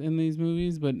Claus in these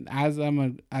movies, but as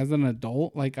an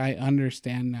adult, like I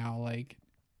understand now, like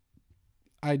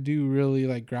I do really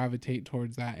like gravitate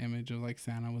towards that image of like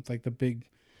Santa with like the big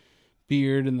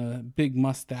beard and the big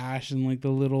mustache and like the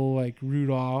little like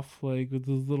Rudolph like with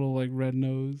his little like red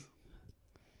nose.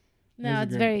 No,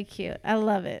 it's very cute. I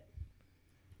love it.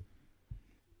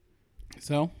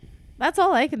 So that's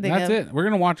all I can think that's of. it. We're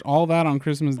gonna watch all that on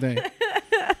Christmas Day.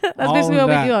 That's all basically of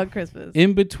what that. we do on Christmas.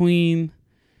 In between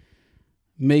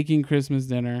making Christmas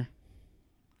dinner.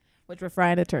 Which we're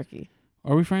frying a turkey.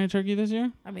 Are we frying a turkey this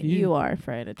year? I mean, you are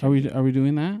frying a Are turkey. we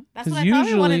doing that? That's what I thought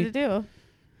we wanted to do.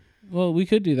 Well, we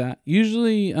could do that.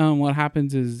 Usually what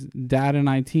happens is Dad and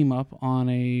I team up on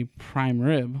a prime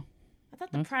rib. I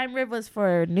thought the prime rib was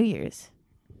for New Year's.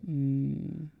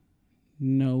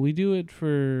 No, we do it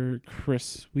for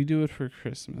Christmas.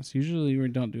 Usually we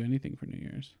don't do anything for New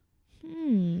Year's.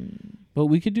 But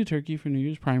we could do turkey for New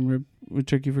Year's, prime rib with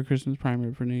turkey for Christmas, prime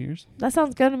rib for New Year's. That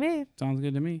sounds good to me. Sounds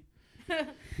good to me.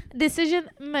 Decision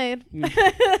made.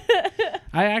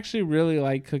 I actually really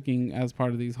like cooking as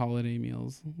part of these holiday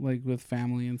meals, like with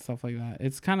family and stuff like that.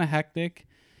 It's kind of hectic,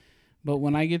 but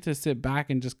when I get to sit back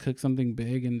and just cook something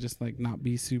big and just like not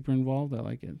be super involved, I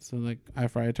like it. So like I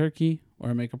fry a turkey or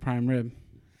I make a prime rib.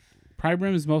 Prime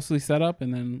rib is mostly setup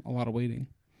and then a lot of waiting.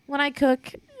 When I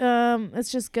cook,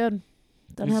 it's just good.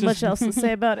 Don't have much else to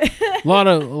say about it. A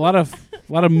lot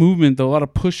of movement though, a lot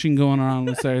of pushing going on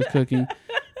when Sarah's cooking.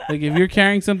 Like if you're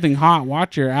carrying something hot,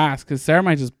 watch your ass because Sarah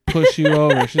might just push you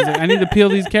over. She's like, I need to peel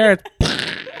these carrots.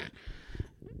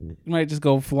 You might just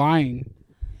go flying.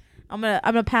 I'm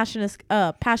a passionate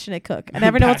cook. I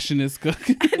never know I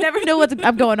never know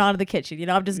I'm going on in the kitchen. You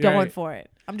know, I'm just going for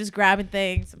it. I'm just grabbing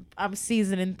things. I'm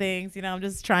seasoning things. You know, I'm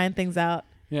just trying things out.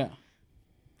 Yeah.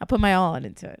 I put my all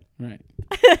into it. Right.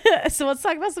 So let's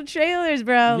talk about some trailers,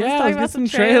 bro. Yeah, let's get some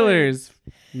trailers.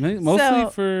 Mostly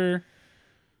for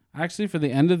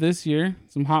the end of this year.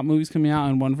 Some hot movies coming out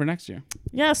and one for next year.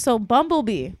 Yeah, so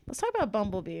Bumblebee. Let's talk about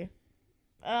Bumblebee.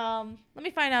 Let me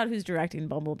find out who's directing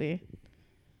Bumblebee.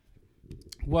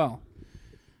 Well,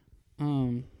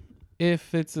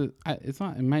 if it's not,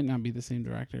 it might not be the same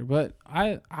director, but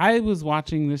I was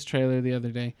watching this trailer the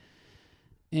other day,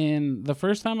 and the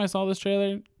first time I saw this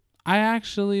trailer, I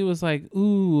actually was like,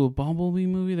 ooh, a Bumblebee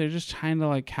movie. They're just trying to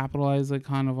like capitalize like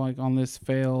kind of like on this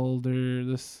failed or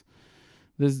this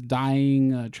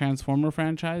dying Transformer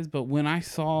franchise. But when I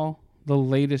saw the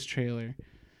latest trailer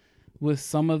with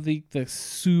some of the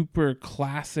super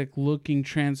classic looking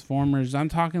Transformers, I'm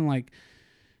talking like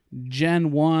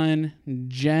Gen 1,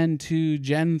 Gen 2,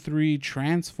 Gen 3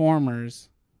 Transformers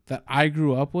that I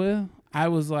grew up with, I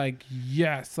was like,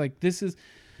 yes, like this is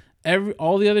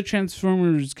all the other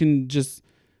Transformers can just,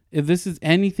 if this is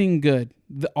anything good,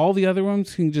 all the other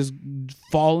ones can just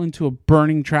fall into a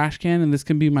burning trash can, and this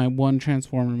can be my one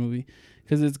Transformer movie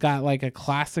because it's got like a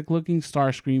classic looking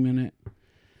Starscream in it,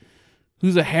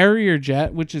 who's a Harrier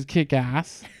jet, which is kick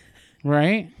ass.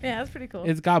 Right? Yeah, that's pretty cool.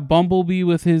 It's got Bumblebee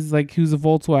with his, like, who's a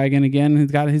Volkswagen again.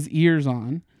 He's got his ears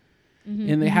on. Mm-hmm,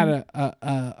 and they had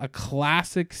a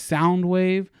classic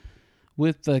Soundwave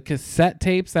with the cassette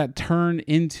tapes that turn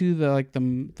into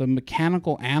the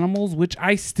mechanical animals, which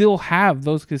I still have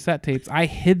those cassette tapes. I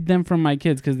hid them from my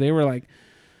kids because they were like,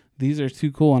 these are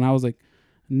too cool. And I was like,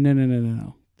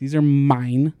 no. These are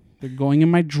mine. They're going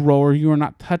in my drawer. You are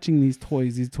not touching these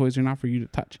toys. These toys are not for you to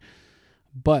touch.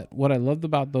 But what I loved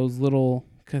about those little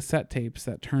cassette tapes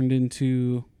that turned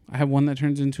into, I have one that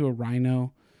turns into a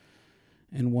rhino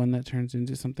and one that turns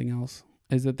into something else,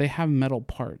 is that they have metal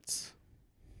parts.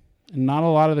 And not a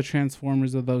lot of the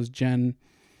Transformers of those Gen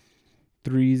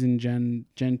 3s and Gen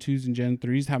 2s and Gen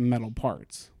 3s have metal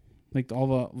parts. Like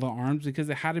all the arms, because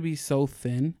it had to be so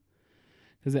thin,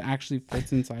 because it actually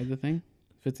fits inside the thing.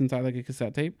 Fits inside like a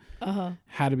cassette tape.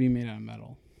 Had to be made out of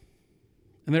metal.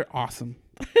 And they're awesome.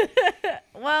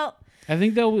 Well, I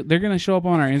think they're going to show up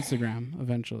on our Instagram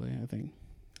eventually, I think.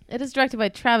 It is directed by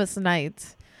Travis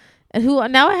Knight. And who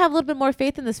now I have a little bit more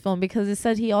faith in this film because it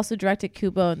said he also directed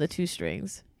Kubo and the Two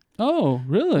Strings. Oh,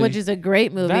 really? Which is a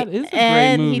great movie. That is a great movie.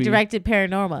 And he directed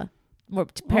Paranorman. Oh,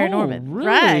 really?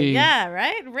 Right. Yeah,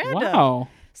 right? Random. Wow.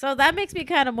 So that makes me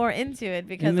kind of more into it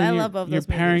because I love both those movies.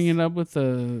 You're pairing it up with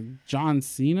John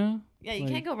Cena? Yeah, you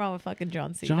can't go wrong with fucking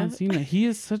John Cena. John Cena. He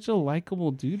is such a likable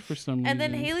dude for some reason. And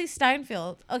then Haley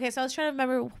Steinfeld. Okay, so I was trying to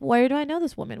remember, where do I know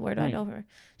this woman? Where do I know her?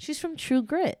 She's from True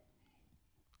Grit.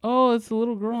 Oh, it's the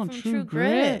little girl on True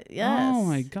Grit. Yes. Oh,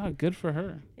 my God. Good for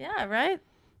her. Yeah, right?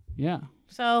 Yeah.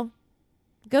 So,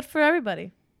 good for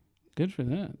everybody. Good for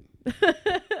that.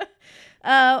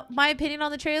 My opinion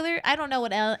on the trailer, I don't know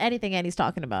what anything Andy's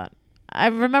talking about. I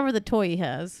remember the toy he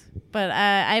has, but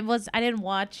I didn't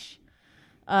watch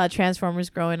Transformers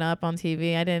growing up on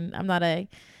TV. I'm not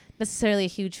necessarily a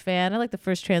huge fan. I like the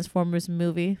first Transformers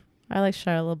movie. I like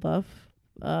Shia LaBeouf.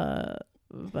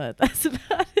 But that's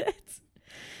about it.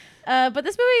 But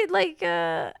this movie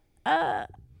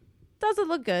doesn't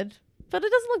look good. But it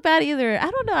doesn't look bad either.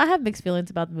 I don't know. I have mixed feelings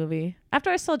about the movie. After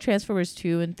I saw Transformers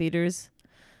 2 in theaters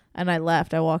and I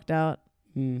left, I walked out.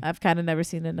 I've kind of never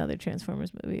seen another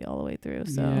Transformers movie all the way through.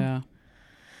 So yeah.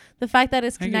 The fact that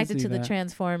it's connected to the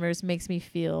Transformers makes me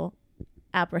feel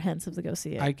apprehensive to go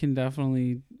see it. I can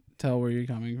definitely tell where you're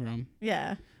coming from.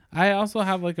 Yeah. I also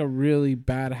have like a really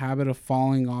bad habit of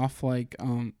falling off like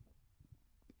the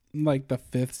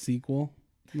fifth sequel.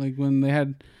 Like when they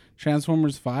had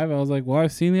Transformers 5, I was like, well,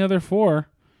 I've seen the other 4.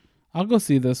 I'll go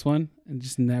see this one. And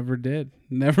just never did.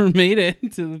 Never made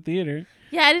it to the theater.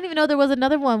 Yeah, I didn't even know there was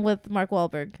another one with Mark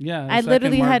Wahlberg. Yeah. I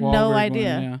literally had no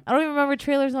idea. One, yeah. I don't even remember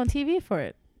trailers on TV for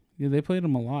it. Yeah, they played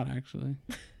them a lot, actually.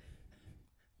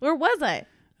 Where was I?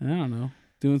 I don't know.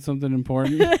 Doing something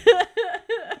important.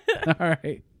 All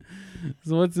right.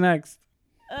 So what's next?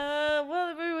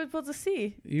 What were we supposed to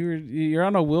see? You're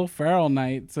on a Will Ferrell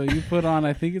night, so you put on,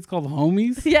 I think it's called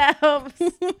Homies. Yeah,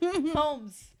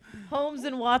 Holmes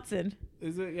and Watson.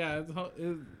 Is it? Yeah.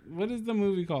 What is the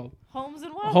movie called? Holmes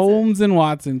and Watson. Holmes and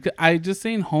Watson. I just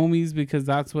saying Homies because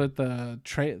that's what the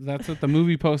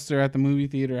movie poster at the movie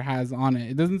theater has on it.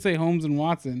 It doesn't say Holmes and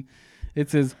Watson. It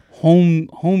says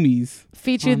homies.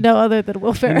 Featuring no other than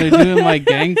Will Ferrell. And they're doing like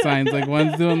gang signs. Like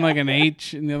one's doing like an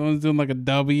H and the other one's doing like a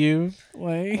W.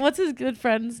 Like, what's his good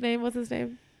friend's name? What's his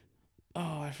name?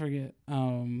 oh, I forget.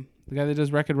 The guy that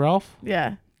does Wreck-It Ralph.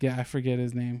 Yeah. Yeah, I forget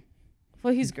his name.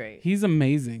 Well, he's great. He's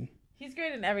amazing. He's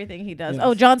great in everything he does. Yes.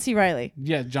 Oh, John C. Reilly.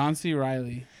 Yeah, John C.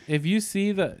 Reilly. If you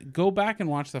see go back and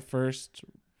watch the first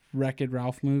Wreck-It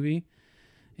Ralph movie.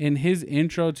 In his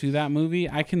intro to that movie,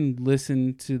 I can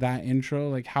listen to that intro,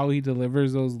 like how he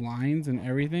delivers those lines and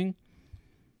everything.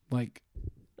 Like,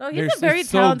 oh, he's a very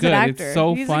talented actor. It's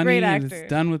so he's funny, a great and actor. it's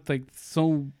done with like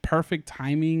so perfect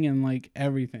timing and like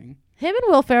everything. Him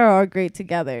and Will Ferrell are great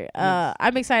together. Yes.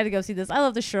 I'm excited to go see this. I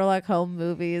love the Sherlock Holmes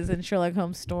movies and Sherlock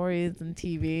Holmes stories and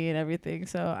TV and everything.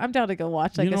 So I'm down to go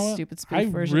watch like a stupid spoof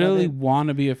version of it. I really want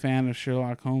to be a fan of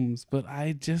Sherlock Holmes, but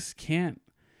I just can't.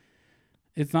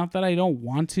 It's not that I don't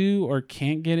want to or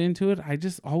can't get into it. I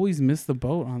just always miss the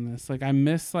boat on this. Like I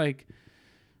miss like,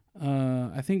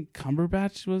 I think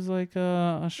Cumberbatch was like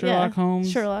a Sherlock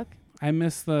Holmes. Sherlock. I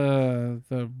miss the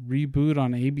reboot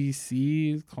on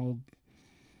ABC called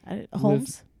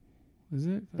Holmes. Is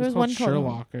it? There was called one called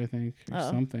Sherlock, I think, or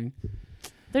something.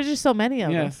 There's just so many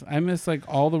of them. Yes, I miss like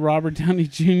all the Robert Downey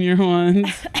Jr. ones.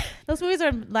 Those movies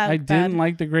are loud. I didn't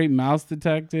like The Great Mouse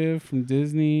Detective from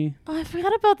Disney. Oh, I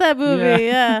forgot about that movie.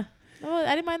 Yeah. Oh,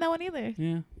 I didn't mind that one either.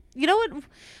 Yeah. You know what?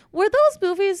 Were those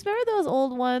movies? Remember those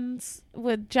old ones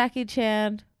with Jackie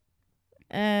Chan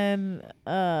and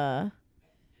the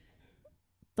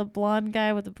blonde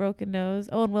guy with the broken nose,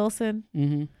 Owen Wilson?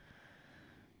 Mm-hmm.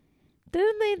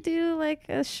 Didn't they do like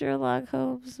a Sherlock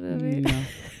Holmes movie? No.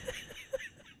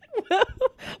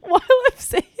 While I'm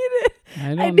saying it,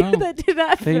 I I don't knew know. that did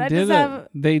happen.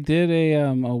 They did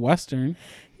a Western.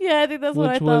 Yeah, I think that's what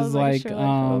I which thought was was like a like, Sherlock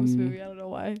Holmes movie. I don't know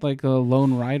why. Like a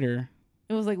Lone Rider.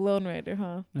 It was like Lone Rider,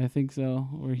 huh? I think so.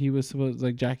 Where he was supposed,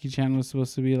 like Jackie Chan was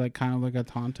supposed to be like kind of like a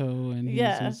Tonto, and he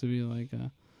was supposed to be like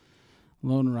a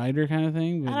Lone Rider kind of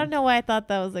thing. But I don't know why I thought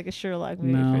that was like a Sherlock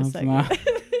movie for a second. Not.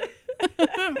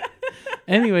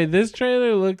 Anyway, this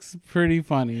trailer looks pretty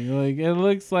funny. Like it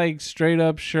looks like straight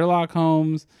up Sherlock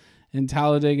Holmes and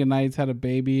Talladega Nights had a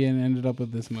baby and ended up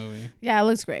with this movie. Yeah, it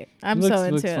looks great. I'm so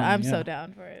into it. I'm so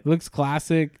down for it. Looks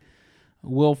classic.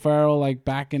 Will Ferrell like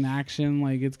back in action.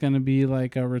 Like it's gonna be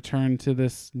like a return to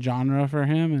this genre for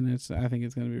him, and I think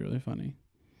it's gonna be really funny.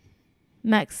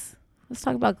 Next, let's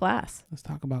talk about Glass. Let's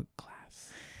talk about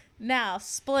Glass. Now,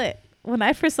 Split. When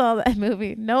I first saw that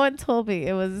movie, no one told me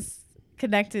it was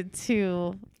connected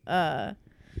to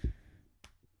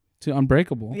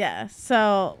Unbreakable. Yeah.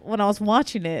 So when I was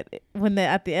watching it,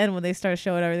 at the end when they started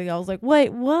showing everything, I was like,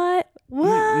 wait, what?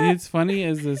 It's funny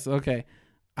is this okay.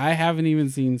 I haven't even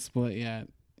seen Split yet.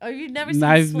 Oh, you've never seen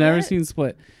I've Split? never seen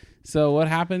Split. So what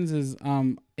happens is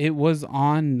it was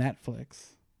on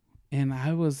Netflix. And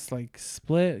I was like,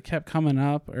 Split kept coming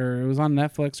up, or it was on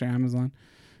Netflix or Amazon.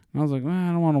 And I was like, I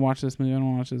don't want to watch this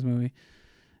movie.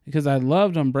 Because I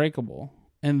loved Unbreakable.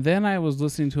 And then I was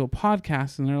listening to a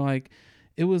podcast and they're like,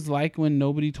 it was like when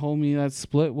nobody told me that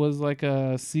Split was like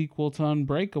a sequel to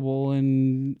Unbreakable,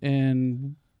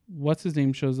 and what's his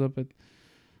name shows up at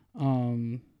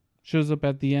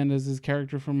the end as his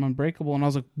character from Unbreakable, and I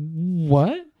was like,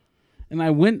 what? And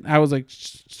I was like,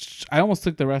 I almost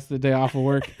took the rest of the day off of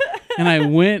work, and I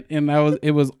went, and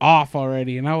it was off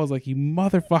already, and I was like, you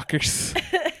motherfuckers,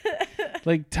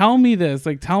 like tell me this,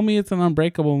 like tell me it's an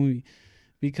Unbreakable movie,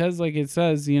 because like it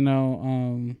says, by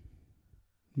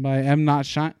M. Night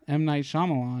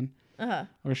Shyamalan,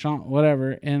 or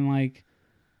whatever, and like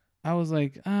I was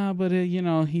like, but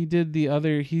he did the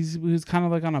other. He was kind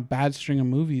of like on a bad string of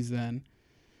movies then,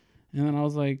 and then I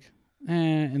was like,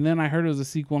 and then I heard it was a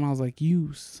sequel, and I was like,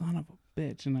 you son of a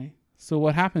bitch, So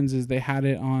what happens is they had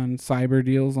it on Cyber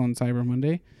Deals on Cyber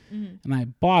Monday, and I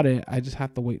bought it. I just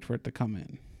have to wait for it to come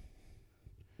in.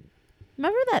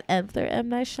 Remember that other M.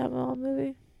 Night Shyamalan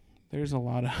movie? There's a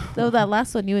lot of. Oh, that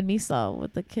last one you and me saw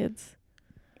with the kids.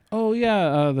 Oh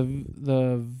yeah,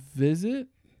 the Visit.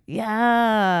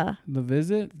 Yeah. The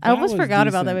Visit. I almost forgot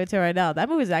about that movie too right now. That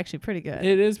movie is actually pretty good.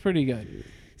 It is pretty good.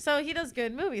 So he does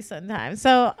good movies sometimes.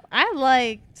 So I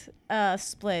liked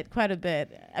Split quite a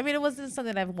bit. I mean, it wasn't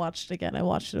something I've watched again. I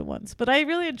watched it once, but I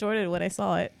really enjoyed it when I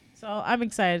saw it. So I'm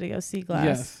excited to go see Glass.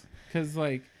 Yes, because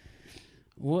like,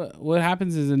 what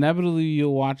happens is inevitably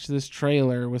you'll watch this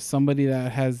trailer with somebody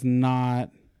that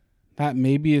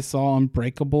maybe saw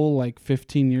Unbreakable like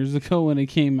 15 years ago when it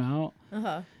came out.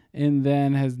 And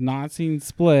then has not seen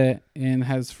Split and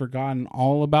has forgotten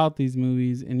all about these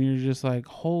movies, and you're just like,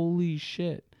 holy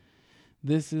shit,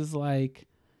 this is like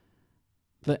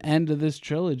the end of this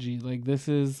trilogy. Like this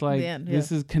is like The end,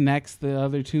 this is connects the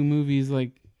other two movies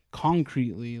like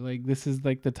concretely. Like this is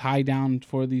like the tie down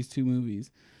for these two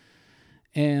movies.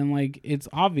 And like it's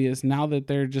obvious now that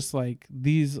they're just like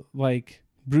these, like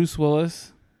Bruce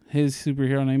Willis, his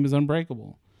superhero name is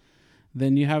Unbreakable.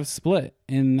 Then you have Split,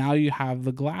 and now you have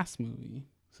the Glass movie.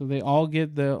 So they all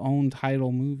get their own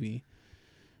title movie,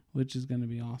 which is going to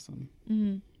be awesome.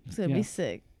 Mm-hmm. It's gonna be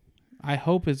sick. I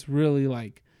hope it's really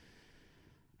like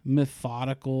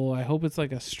methodical. I hope it's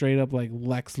like a straight up like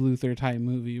Lex Luthor type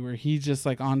movie where he's just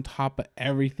like on top of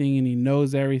everything and he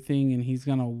knows everything and he's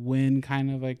gonna win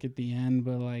kind of like at the end,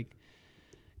 but like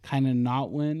kind of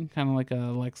not win, kind of like a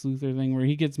Lex Luthor thing where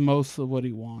he gets most of what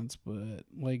he wants, but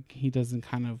like he doesn't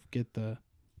kind of get the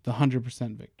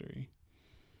 100% victory.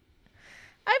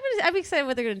 I'm excited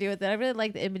what they're gonna do with it. I really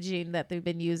like the imaging that they've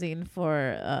been using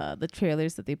for the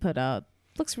trailers that they put out.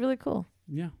 Looks really cool.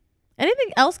 Yeah. Anything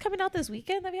else coming out this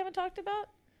weekend that we haven't talked about?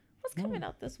 What's coming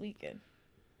out this weekend?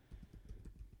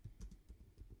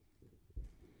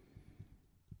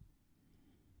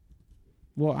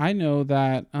 Well, I know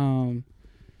that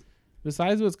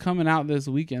besides what's coming out this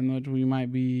weekend, which we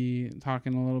might be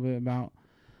talking a little bit about,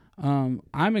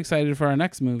 I'm excited for our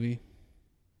next movie.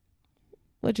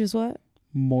 Which is what?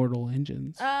 Mortal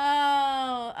Engines.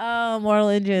 Oh, Mortal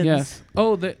Engines. Yes.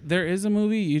 Oh, there is a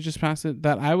movie, you just passed it,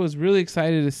 that I was really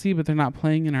excited to see, but they're not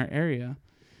playing in our area,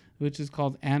 which is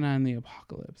called Anna and the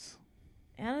Apocalypse.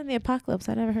 Anna and the Apocalypse.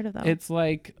 I never heard of that. It's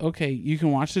like, okay, you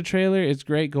can watch the trailer. It's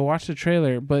great. Go watch the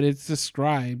trailer. But it's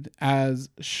described as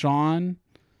Shaun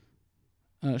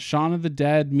of the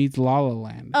Dead meets La La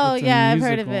Land. Oh, It's a yeah, I've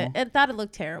heard of musical. it. I thought it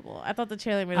looked terrible. I thought the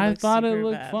trailer made it I look thought it super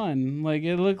looked bad. fun. Like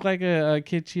it looked like a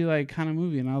kitschy like kind of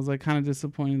movie, and I was like kind of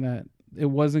disappointed that it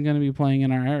wasn't going to be playing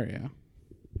in our area.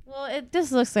 Well, it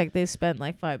just looks like they spent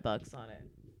like $5 on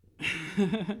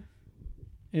it.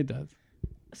 It does.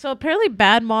 So apparently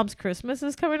Bad Moms Christmas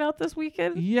is coming out this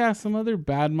weekend. Yeah, some other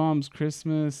Bad Moms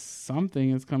Christmas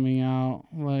something is coming out.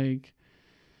 Like,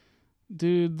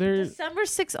 dude, they're December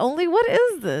 6th only? What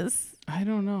is this? I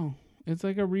don't know. It's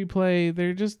like a replay.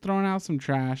 They're just throwing out some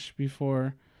trash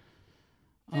before.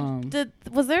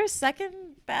 Was there a second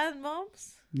Bad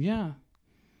Moms? Yeah.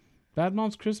 Bad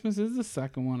Moms Christmas is the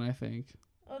second one, I think.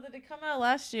 Oh, did it come out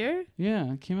last year?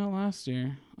 Yeah, it came out last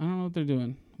year. I don't know what they're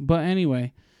doing. But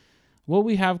anyway, what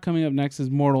we have coming up next is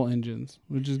Mortal Engines,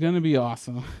 which is going to be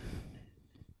awesome.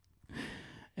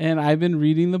 And I've been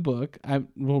reading the book.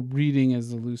 Reading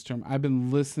is a loose term. I've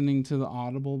been listening to the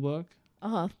Audible book.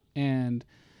 Uh-huh. And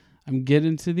I'm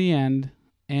getting to the end.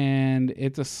 And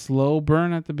it's a slow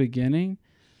burn at the beginning.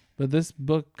 But this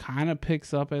book kind of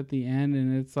picks up at the end.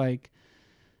 And it's like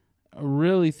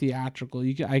really theatrical.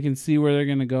 I can see where they're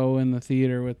going to go in the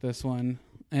theater with this one.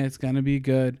 And it's going to be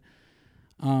good.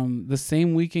 The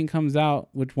same weekend comes out,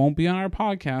 which won't be on our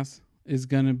podcast, is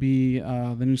going to be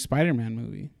the new Spider-Man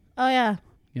movie. Oh, yeah.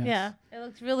 Yes. Yeah. It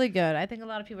looks really good. I think a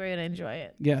lot of people are going to enjoy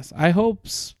it. Yes. I hope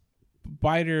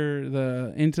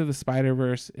Into the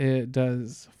Spider-Verse, it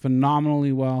does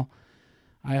phenomenally well.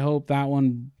 I hope that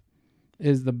one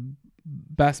is the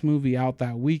best movie out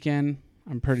that weekend.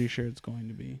 I'm pretty sure it's going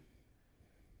to be.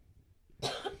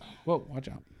 Whoa, watch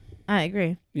out. I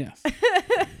agree. Yes.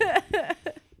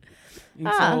 And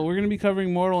so we're going to be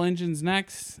covering Mortal Engines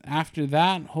next. After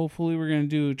that, hopefully we're going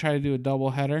to try to do a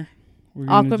double header. We're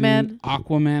gonna Aquaman. do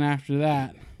Aquaman after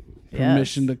that. Yes.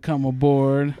 Permission to come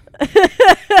aboard.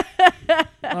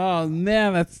 Oh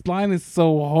man, that line is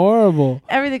so horrible.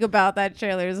 Everything about that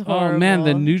trailer is horrible. Oh man,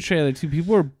 the new trailer too.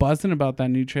 People were buzzing about that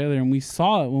new trailer, and we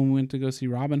saw it when we went to go see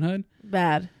Robin Hood.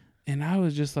 Bad. And I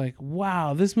was just like,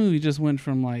 wow, this movie just went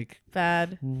from like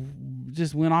Bad.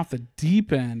 just went off the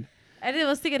deep end. I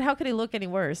was thinking, how could he look any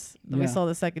worse than we Yeah. saw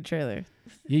the second trailer?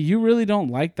 You really don't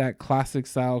like that classic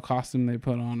style costume they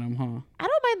put on him, huh? I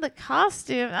don't mind the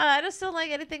costume. I just don't like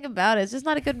anything about it. It's just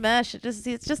not a good mesh. It's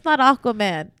just not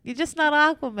Aquaman. You're just not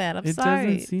Aquaman. I'm It sorry.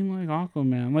 doesn't seem like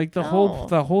Aquaman. Like the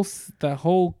No.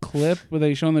 whole clip where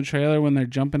they show in the trailer when they're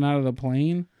jumping out of the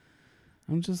plane.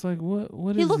 I'm just like,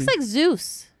 what He is looks like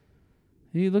Zeus.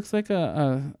 He looks like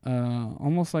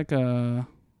almost like a,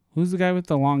 who's the guy with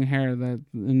the long hair that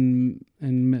in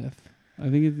myth? I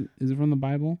think is it from the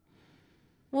Bible?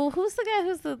 Well, who's the guy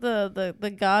who's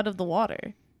the god of the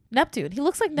water? Neptune. He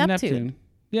looks like Neptune.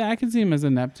 Yeah, I can see him as a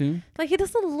Neptune. Like, he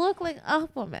doesn't look like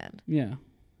Aquaman. Yeah.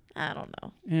 I don't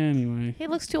know. Anyway, He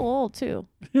looks too old, too.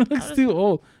 he looks too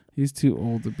old. He's too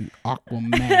old to be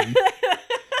Aquaman.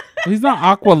 Well, he's not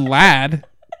Aqua Lad.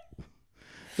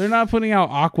 They're not putting out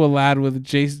Aqualad with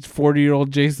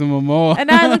 40-year-old Jason Momoa. And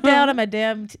now I look down at my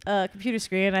damn computer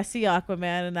screen and I see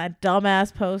Aquaman and that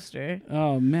dumbass poster.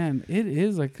 Oh man, it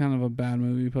is like kind of a bad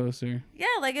movie poster. Yeah,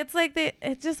 like it's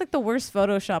just like the worst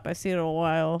Photoshop I've seen in a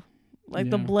while. Like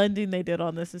the Yeah. blending they did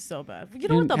on this is so bad. You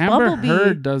know And what? The Amber Bumblebee,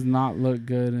 Heard does not look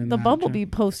good in the that Bumblebee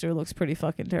poster looks pretty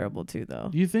fucking terrible too, though.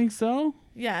 You think so?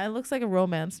 Yeah, it looks like a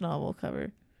romance novel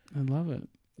cover. I love it.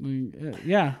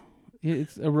 Yeah.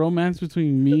 It's a romance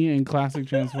between me and classic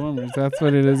Transformers. That's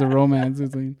what it is, a romance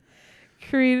between.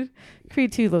 Creed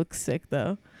 2 looks sick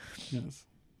though. Yes.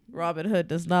 Robin Hood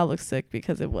does not look sick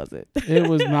because it wasn't. It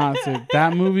was not sick.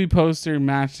 That movie poster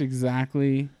matched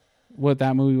exactly what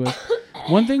that movie was.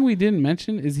 One thing we didn't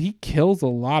mention is he kills a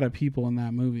lot of people in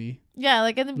that movie. Yeah,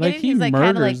 like in the Like, beginning, he he's like kind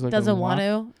of murders, like like, a doesn't lot. want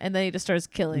to, and then he just starts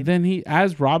killing. Then he,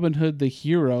 as Robin Hood the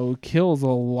hero, kills a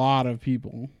lot of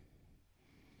people.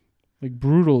 Like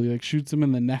brutally, like shoots them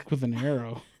in the neck with an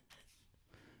arrow.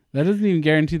 That doesn't even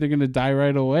guarantee they're gonna die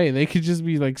right away. They could just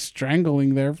be like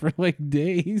strangling there for like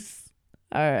days.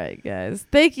 All right, guys.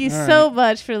 Thank you All so right.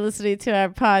 much for listening to our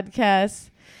podcast.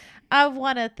 I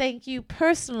want to thank you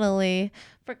personally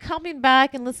for coming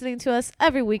back and listening to us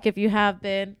every week if you have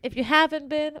been. If you haven't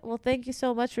been, well, thank you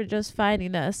so much for just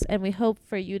finding us, and we hope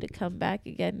for you to come back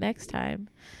again next time.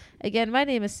 Again, my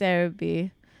name is Sarah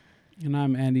B. And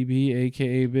I'm Andy B,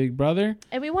 aka Big Brother.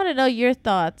 And we want to know your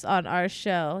thoughts on our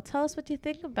show. Tell us what you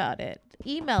think about it.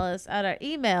 Email us at our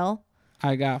email.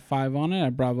 I got 5 on it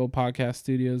at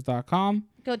BravoPodcastStudios.com.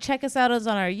 Go check us out on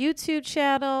our YouTube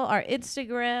channel, our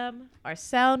Instagram, our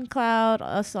SoundCloud,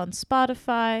 us on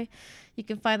Spotify. You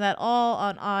can find that all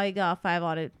on I Got 5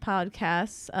 on It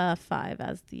podcasts, 5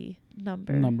 as the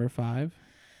number. Number 5.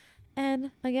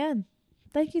 And again,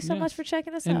 thank you so much Yes. for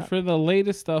checking us And out. for the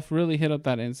latest stuff, really hit up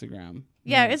that Instagram.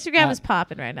 Yeah, our Instagram At is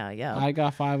popping right now, yo. I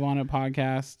Got 5 on It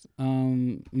podcast.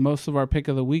 Most of our pick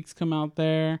of the weeks come out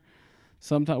there.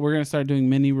 Sometimes we're gonna start doing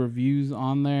mini reviews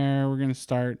on there. We're gonna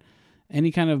start any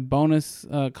kind of bonus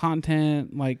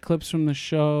content, like clips from the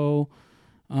show,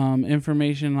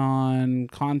 information on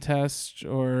contests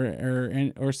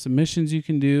or submissions you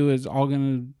can do. Is all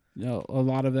gonna a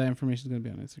lot of that information is gonna be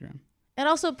on Instagram. And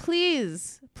also,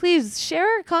 please share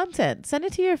our content. Send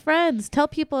it to your friends. Tell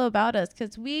people about us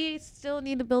because we still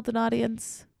need to build an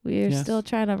audience. We are Yes. still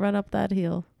trying to run up that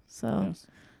hill. So, Yes.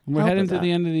 And we're help heading us to out.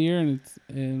 the end of the year,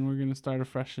 and we're gonna start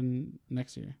afresh in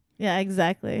next year. yeah,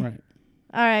 exactly. Right.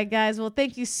 All right, guys. Well,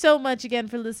 thank you so much again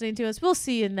for listening to us. We'll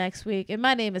see you next week. And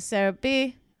my name is Sarah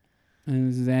B. And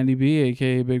this is Andy B,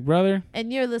 aka Big Brother.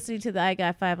 And you're listening to the I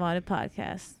Got 5 on It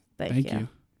podcast. Thank you. You.